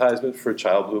advertisement for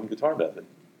Child Bloom Guitar Method,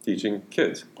 teaching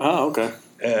kids. Oh, okay.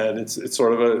 And it's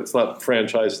sort of it's not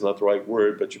franchise, is not the right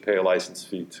word, but you pay a license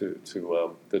fee to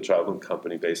the Child Bloom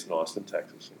Company based in Austin,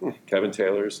 Texas. Kevin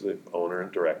Taylor is the owner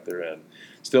and director, and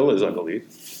still is, I believe.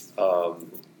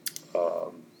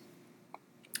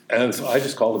 And so I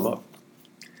just called him up,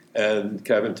 and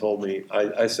Kevin told me,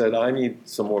 I said, I need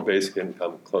some more basic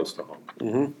income close to home.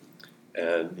 Mm-hmm.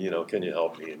 And can you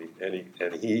help me?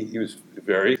 And he was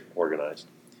very organized.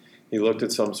 He looked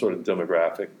at some sort of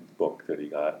demographic book that he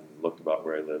got and looked about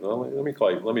where I lived. Let me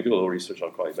call you. Let me do a little research.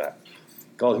 I'll call you back.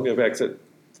 Called him back and said,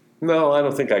 no, I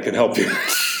don't think I can help you.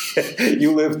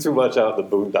 You live too much out in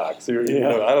the boondocks.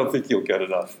 I don't think you'll get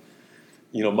enough.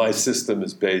 My system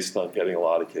is based on getting a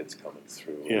lot of kids coming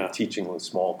through. Yeah. Teaching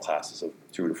small classes of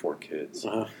 2 to 4 kids.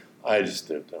 Uh-huh. I just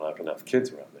don't have enough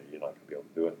kids around there. You're not going to be able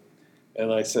to do it.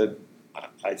 And I said,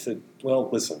 well,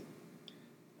 listen,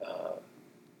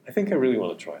 I think I really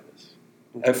want to try this.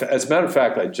 As a matter of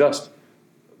fact, I just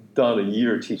done a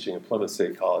year teaching at Plymouth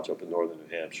State College up in northern New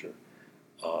Hampshire,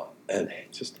 and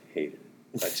just hated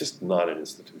it. I'm just not an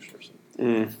institution or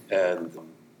something. And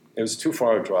it was too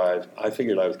far a drive. I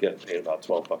figured I was getting paid about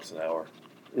 $12 an hour.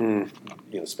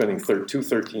 Spending 2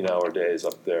 13-hour days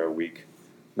up there a week.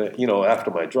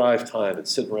 After my drive time and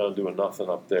sitting around doing nothing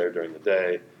up there during the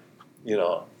day,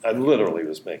 I literally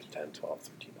was making $10, $12, $13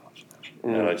 an hour.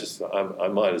 And I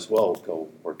might as well go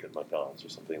work at McDonald's or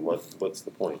something. What's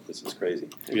the point? This is crazy.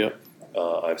 Yeah.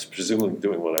 I was presumably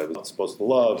doing what I was supposed to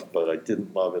love, but I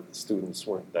didn't love it. The students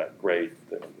weren't that great.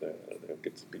 The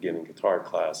beginning guitar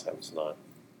class I was not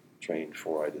trained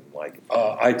for. I didn't like it.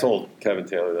 I told Kevin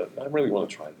Taylor that I really want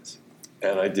to try this.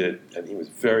 And I did, and he was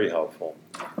very helpful.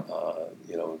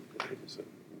 He was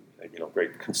a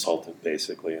great consultant,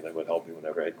 basically, and I would help him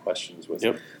whenever I had questions with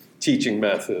teaching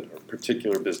method or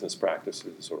particular business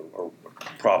practices or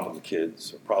problem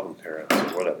kids or problem parents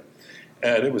or whatever.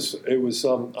 And it was.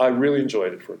 I really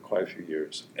enjoyed it for quite a few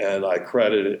years, and I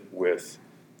credit it with.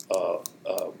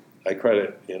 I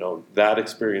credit that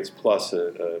experience plus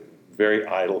a very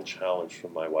idle challenge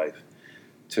from my wife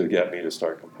to get me to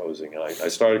start composing. And I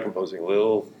started composing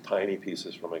little tiny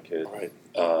pieces for my kids,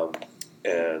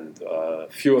 and a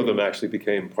few of them actually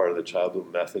became part of the Child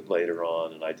Bloom method later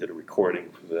on. And I did a recording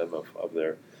for them of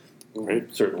their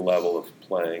certain level of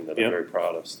playing that I'm very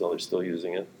proud of. They're still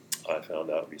using it. I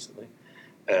found out recently.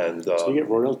 And so you get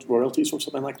royalties from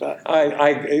something like that?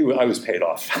 I was paid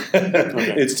off.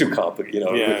 It's too complicated.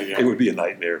 It would be a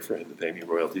nightmare for him to pay me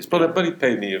royalties. But he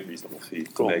paid me a reasonable fee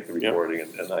to make the recording,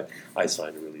 and I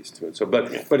signed a release to it. So,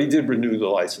 but he did renew the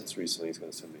license recently. He's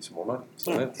going to send me some more money.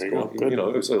 So that's cool. Good. It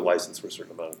was a license for a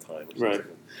certain amount of time. Right.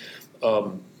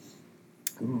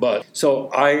 But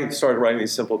so I started writing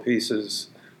these simple pieces,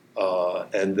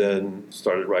 and then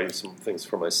started writing some things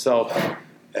for myself,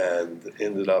 and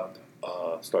ended up.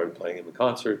 Started playing in the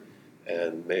concert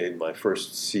and made my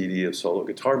first CD of solo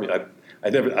guitar music.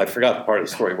 I forgot the part of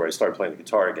the story where I started playing the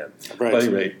guitar again. Right. But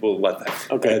anyway, we'll let that.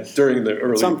 Okay. During the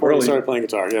early, at some point, you started playing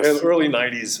guitar. Yes. In the early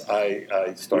 '90s,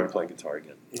 I started playing guitar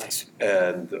again. Nice.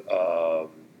 And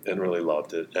really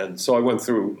loved it. And so I went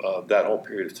through that whole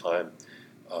period of time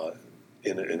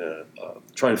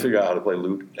trying to figure out how to play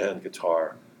lute and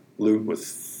guitar. Lute with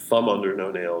thumb under,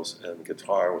 no nails, and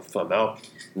guitar with thumb out,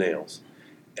 nails.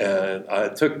 And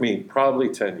it took me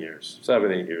probably 7,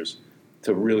 8 years,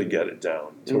 to really get it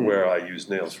down to where I use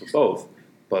nails for both,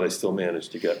 but I still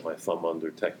managed to get my thumb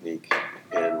under technique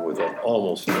in with an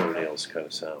almost no nails kind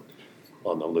of sound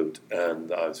on the lute.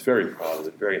 And I was very proud of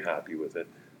it, very happy with it,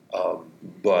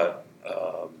 but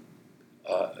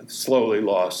slowly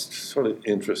lost sort of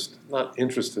not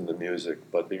interest in the music,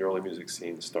 but the early music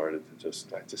scene started to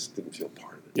I just didn't feel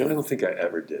part of it. Yep. I don't think I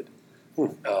ever did.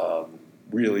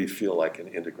 Really feel like an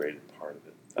integrated part of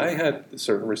it. I had a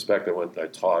certain respect. I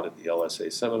taught at the LSA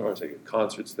seminars. I did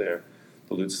concerts there,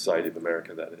 the Lute Society of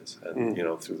America, that is, and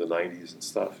through the '90s and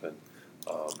stuff, and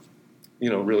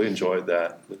really enjoyed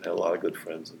that. Had a lot of good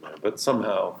friends in there. But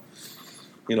somehow,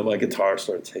 my guitar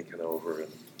started taking over,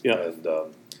 and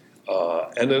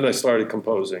then I started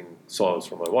composing songs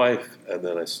for my wife, and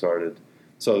then I started.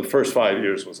 So the first 5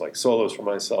 years was like solos for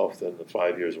myself. Then the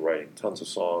 5 years of writing tons of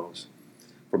songs.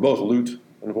 For both lute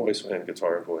and voice and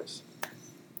guitar and voice.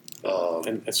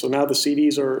 And so now the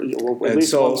CDs are, or at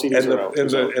least one CDs are out.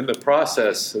 In the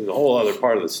process, the whole other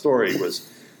part of the story was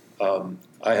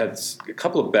I had a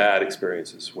couple of bad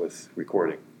experiences with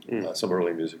recording, some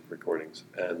early music recordings,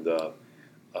 and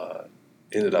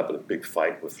ended up in a big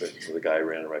fight with a guy who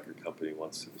ran a record company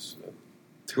once. It was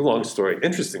too long story,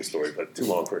 interesting story, but too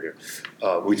long for here.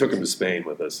 We took him to Spain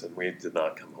with us, and we did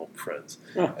not come home friends.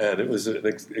 Oh. And it was an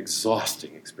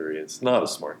exhausting experience, not a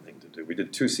smart thing to do. We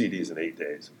did 2 CDs in 8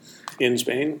 days. In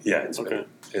Spain? Yeah, in Spain. Okay.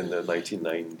 In the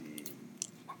 1990,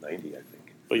 I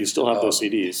think. But you still have those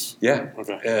CDs? Yeah.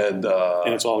 Okay. And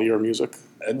it's all your music?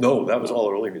 No, that was all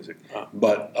early music. Oh.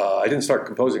 But I didn't start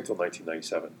composing until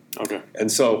 1997. Okay.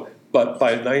 And so, but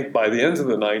by the end of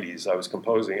the 90s, I was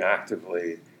composing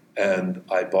actively. And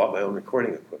I bought my own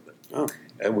recording equipment. Oh.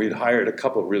 And we'd hired a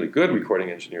couple of really good recording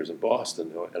engineers in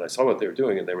Boston. And I saw what they were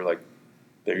doing, and they were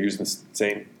using the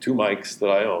same 2 mics that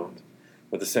I owned,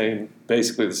 with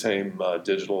basically the same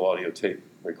digital audio tape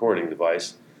recording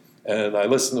device. And I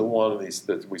listened to one of these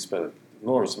that we spent an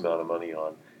enormous amount of money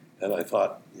on, and I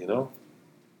thought,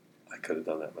 I could have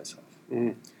done that myself.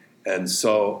 Mm. And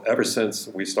so ever since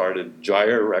we started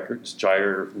Gyre Records,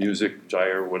 Gyre Music,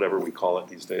 Gyre whatever we call it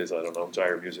these days, I don't know,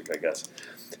 Gyre Music, I guess.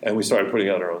 And we started putting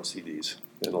out our own CDs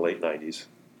in the late 90s.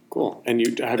 Cool. And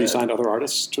have you signed other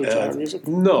artists to Gyre Music?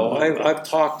 No, I've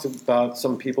talked about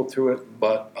some people to it,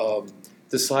 but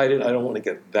decided I don't want to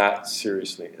get that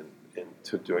seriously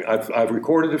into doing it. I've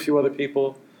recorded a few other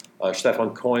people.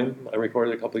 Stefan Koim, I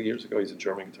recorded a couple of years ago. He's a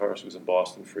German guitarist who was in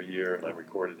Boston for a year, and I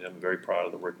recorded him. I'm very proud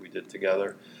of the work we did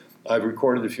together. I've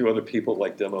recorded a few other people,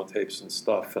 like demo tapes and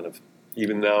stuff, and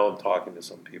even now I'm talking to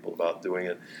some people about doing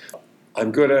it.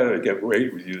 I'm good at it. I get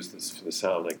great reviews for the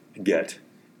sound I get,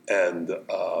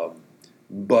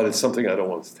 but it's something I don't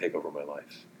want to take over my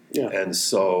life. Yeah. And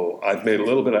so I've made a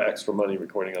little bit of extra money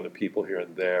recording other people here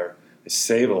and there. I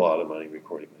save a lot of money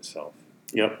recording myself.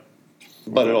 Yep.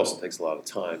 But it also takes a lot of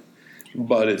time.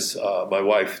 But it's my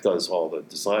wife does all the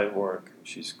design work.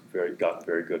 She's gotten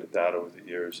very good at that over the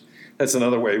years. That's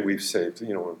another way we've saved.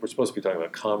 We're supposed to be talking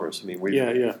about commerce. I mean,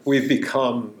 we've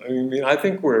become. I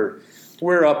think we're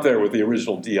up there with the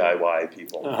original DIY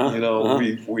people. We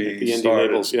the indie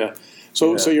started, labels. Yeah.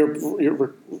 So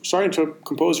you're starting to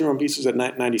compose your own pieces at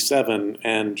 97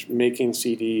 and making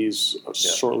CDs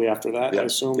shortly after that. I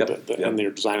assume, and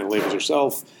you're designing labels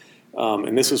yourself.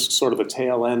 And this is sort of the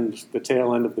tail end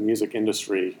of the music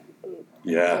industry,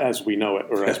 as we know it,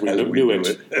 or as we knew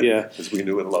it. Yeah, as we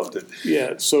knew and loved it.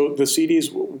 Yeah. So the CDs,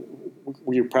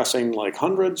 were you pressing like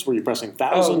hundreds? Were you pressing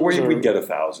thousands? We'd get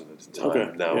 1,000 at the time.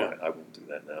 Okay. Now I won't do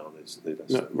that now.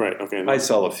 No, right. Okay. No. I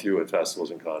sell a few at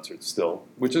festivals and concerts still,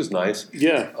 which is nice.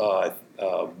 Yeah.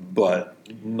 But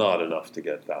not enough to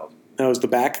get 1,000. Now, is the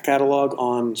back catalog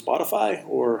on Spotify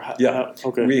or?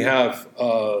 Okay. We have.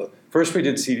 First, we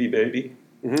did CD Baby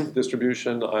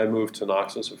distribution. I moved to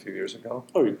Naxos a few years ago.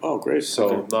 Oh, great.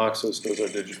 So Naxos does our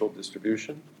digital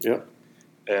distribution. Yep.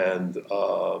 And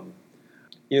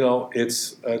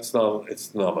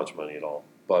it's not much money at all,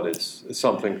 but it's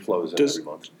something flows in every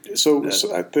month. So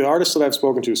the artists that I've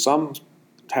spoken to, some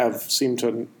have seemed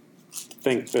to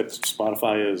think that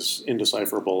Spotify is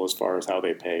indecipherable as far as how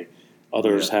they pay.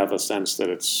 Others have a sense that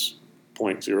it's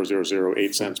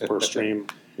 0.0008 cents per stream.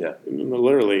 Yeah,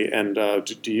 literally. And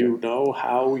do you know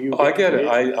how you? I get it.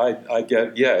 I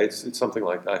get. Yeah, it's something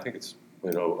like that. I think it's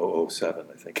 0.007.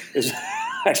 I think it's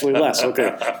actually less.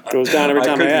 Okay, goes down every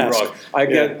time I ask. Wrong. I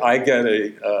get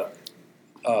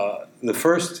the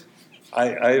first.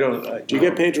 I don't. Do you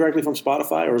get paid directly from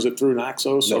Spotify, or is it through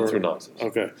Naxos? No, through Naxos.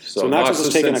 Okay, so Naxos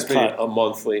is taking a cut. A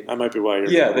monthly. That might be why you're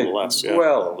getting a little less. Yeah.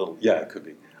 Well, a little. Yeah, it could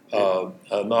be.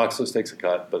 Naxos takes a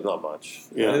cut, but not much.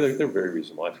 Yeah, they're very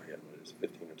reasonable. I forget what it is,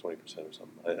 15 or 20% or something.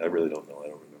 I really don't know. I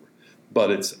don't remember.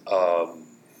 But it's.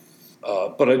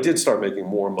 But I did start making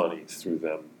more money through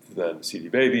them than CD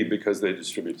Baby because they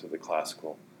distribute to the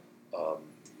classical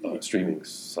streaming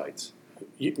sites.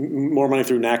 More money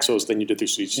through Naxos than you did through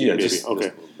CD Baby. Just a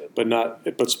little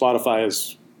bit. But Spotify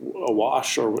is a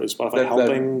wash, or is Spotify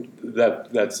helping?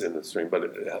 That's in the stream,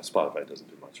 but Spotify doesn't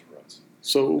do much for us.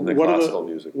 So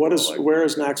where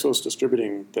is Naxos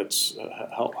distributing that's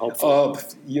helpful?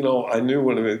 I knew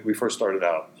when we first started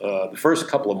out, the first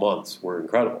couple of months were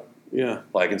incredible. Yeah.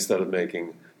 Like instead of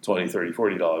making $20, $30,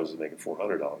 $40, I was making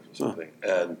 $400 or something.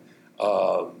 And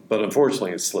but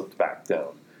unfortunately, it slipped back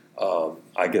down.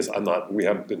 I guess we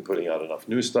haven't been putting out enough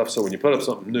new stuff. So when you put up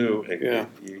something new,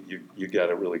 you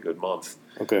get a really good month.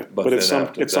 Okay, but it's some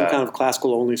kind of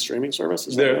classical only streaming service.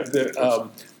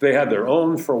 They had their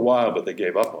own for a while, but they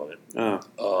gave up on it.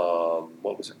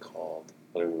 What was it called?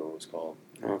 I don't even know what it was called.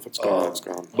 Oh, if it's gone, it's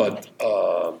gone. But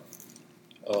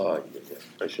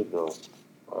I should know.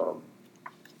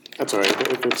 That's all right.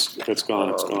 If it's gone,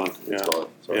 it's gone. Yeah. It's gone.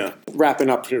 Sorry. Yeah. Wrapping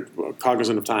up here,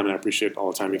 cognizant of time, and I appreciate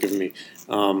all the time you've given me.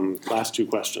 Last two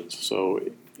questions. So,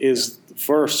 is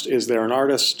there an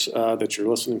artist that you're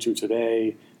listening to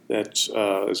today that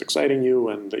is exciting you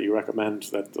and that you recommend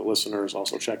that the listeners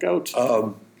also check out?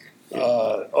 I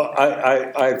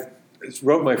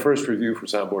wrote my first review for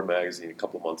Soundboard Magazine a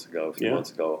few months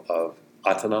ago, of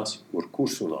Atanas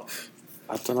Urkusunov.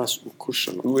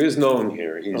 Who is known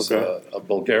here. He's a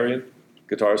Bulgarian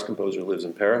guitarist, composer, lives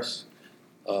in Paris,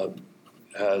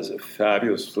 has a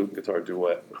fabulous flute and guitar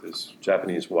duet with his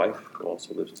Japanese wife, who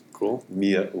also lives. Cool.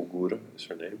 Mia Ogura is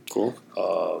her name. Cool.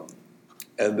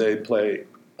 And they play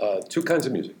two kinds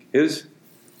of music, his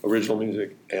original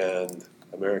music and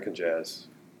American jazz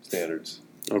standards.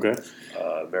 Okay.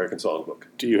 American songbook.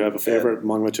 Do you have a favorite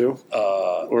among the two?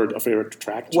 Or a favorite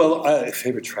track? Well, a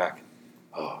favorite track.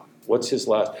 What's his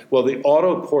last? Well, the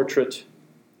auto portrait,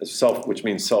 which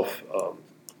means self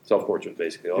portrait,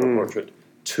 basically. Auto portrait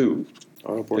 2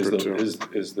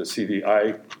 is the CD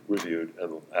I reviewed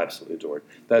and absolutely adored.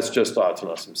 That's just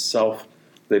Atanas himself.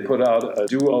 They put out a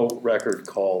duo record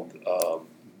called I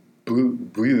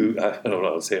don't know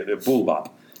how to say it.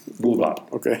 Bulbop.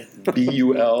 Okay.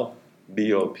 Bulbop.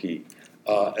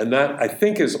 And that, I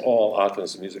think, is all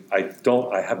Atanas music. I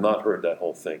have not heard that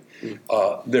whole thing.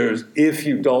 If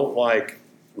you don't like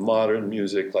modern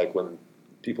music, like when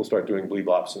people start doing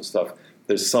bebops and stuff,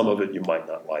 there's some of it you might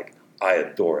not like. I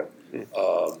adore it.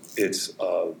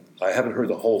 I haven't heard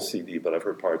the whole CD, but I've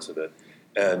heard parts of it.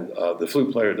 And the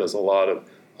flute player does a lot of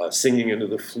singing into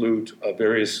the flute,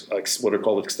 various what are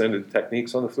called extended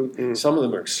techniques on the flute. Some of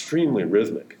them are extremely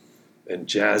rhythmic and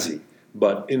jazzy.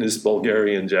 but in his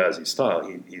Bulgarian jazzy style.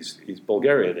 He's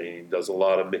Bulgarian and he does a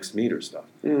lot of mixed meter stuff.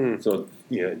 So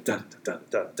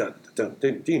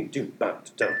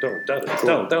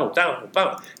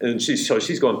and she's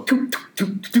going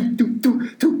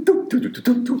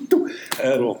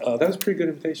and that was a pretty good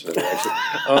imitation of it,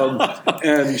 actually.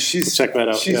 And she's check that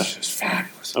out. She's just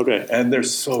fabulous. Okay, and they're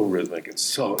so rhythmic.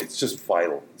 It's just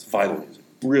vital. It's vital music.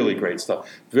 Really great stuff.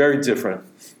 Very different.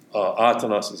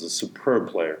 Atanas is a superb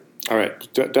player. All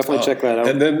right, definitely check that out.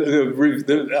 And then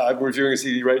I'm reviewing a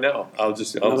CD right now. I'll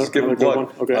just give him a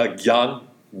plug. Okay. Gyan,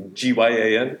 Gyan,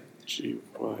 G-Y-A-N.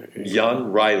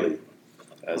 Gyan Riley,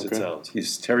 as it sounds.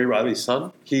 He's Terry Riley's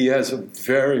son. He has a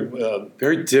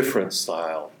very different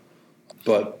style,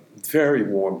 but very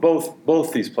warm.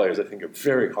 Both these players, I think, are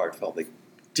very heartfelt. They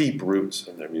deep roots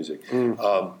in their music.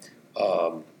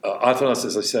 Atanas,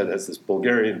 as I said, has this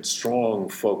Bulgarian strong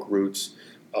folk roots,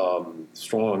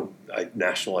 strong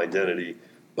national identity,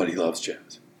 but he loves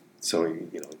jazz. So he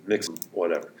mixes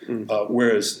whatever.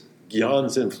 Whereas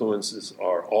Gyan's influences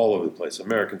are all over the place: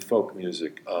 American folk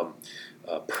music,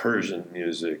 Persian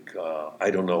music.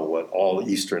 I don't know what all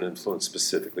Eastern influence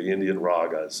specifically, Indian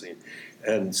ragas,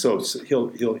 and so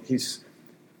he's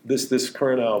this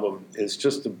current album is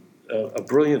just a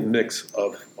brilliant mix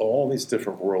of all these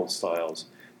different world styles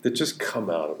that just come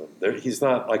out of him. He's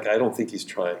not like, I don't think he's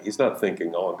not thinking,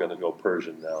 I'm going to go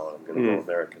Persian now, and I'm going to go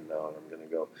American now, and I'm going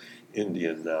to go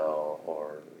Indian now,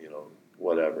 or,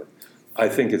 whatever. I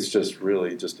think it's just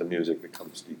really just a music that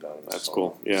comes deep out of him. That's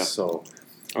cool, yeah. So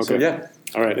yeah.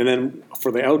 All right, and then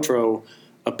for the outro,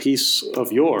 a piece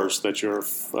of yours that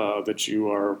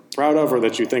you are proud of or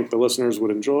that you think the listeners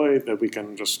would enjoy that we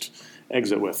can just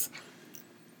exit with.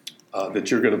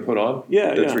 That you're going to put on?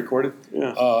 Yeah, that's recorded?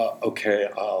 Yeah. Okay,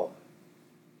 I'll...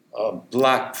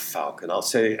 Black Falcon. I'll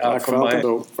say Black Falcon.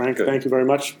 So, Frank, thank you very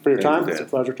much for your time. It's a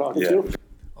pleasure talking to you.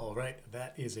 All right,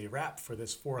 that is a wrap for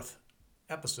this 4th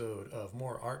episode of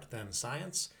More Art Than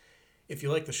Science. If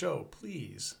you like the show,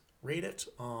 please rate it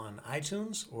on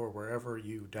iTunes or wherever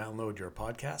you download your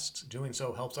podcasts. Doing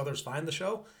so helps others find the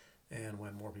show. And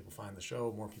when more people find the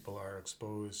show, more people are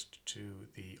exposed to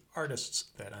the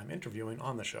artists that I'm interviewing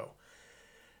on the show.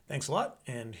 Thanks a lot.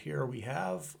 And here we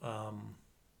have,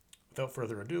 without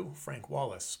further ado, Frank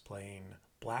Wallace playing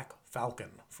Black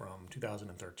Falcon from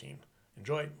 2013.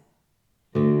 Enjoy.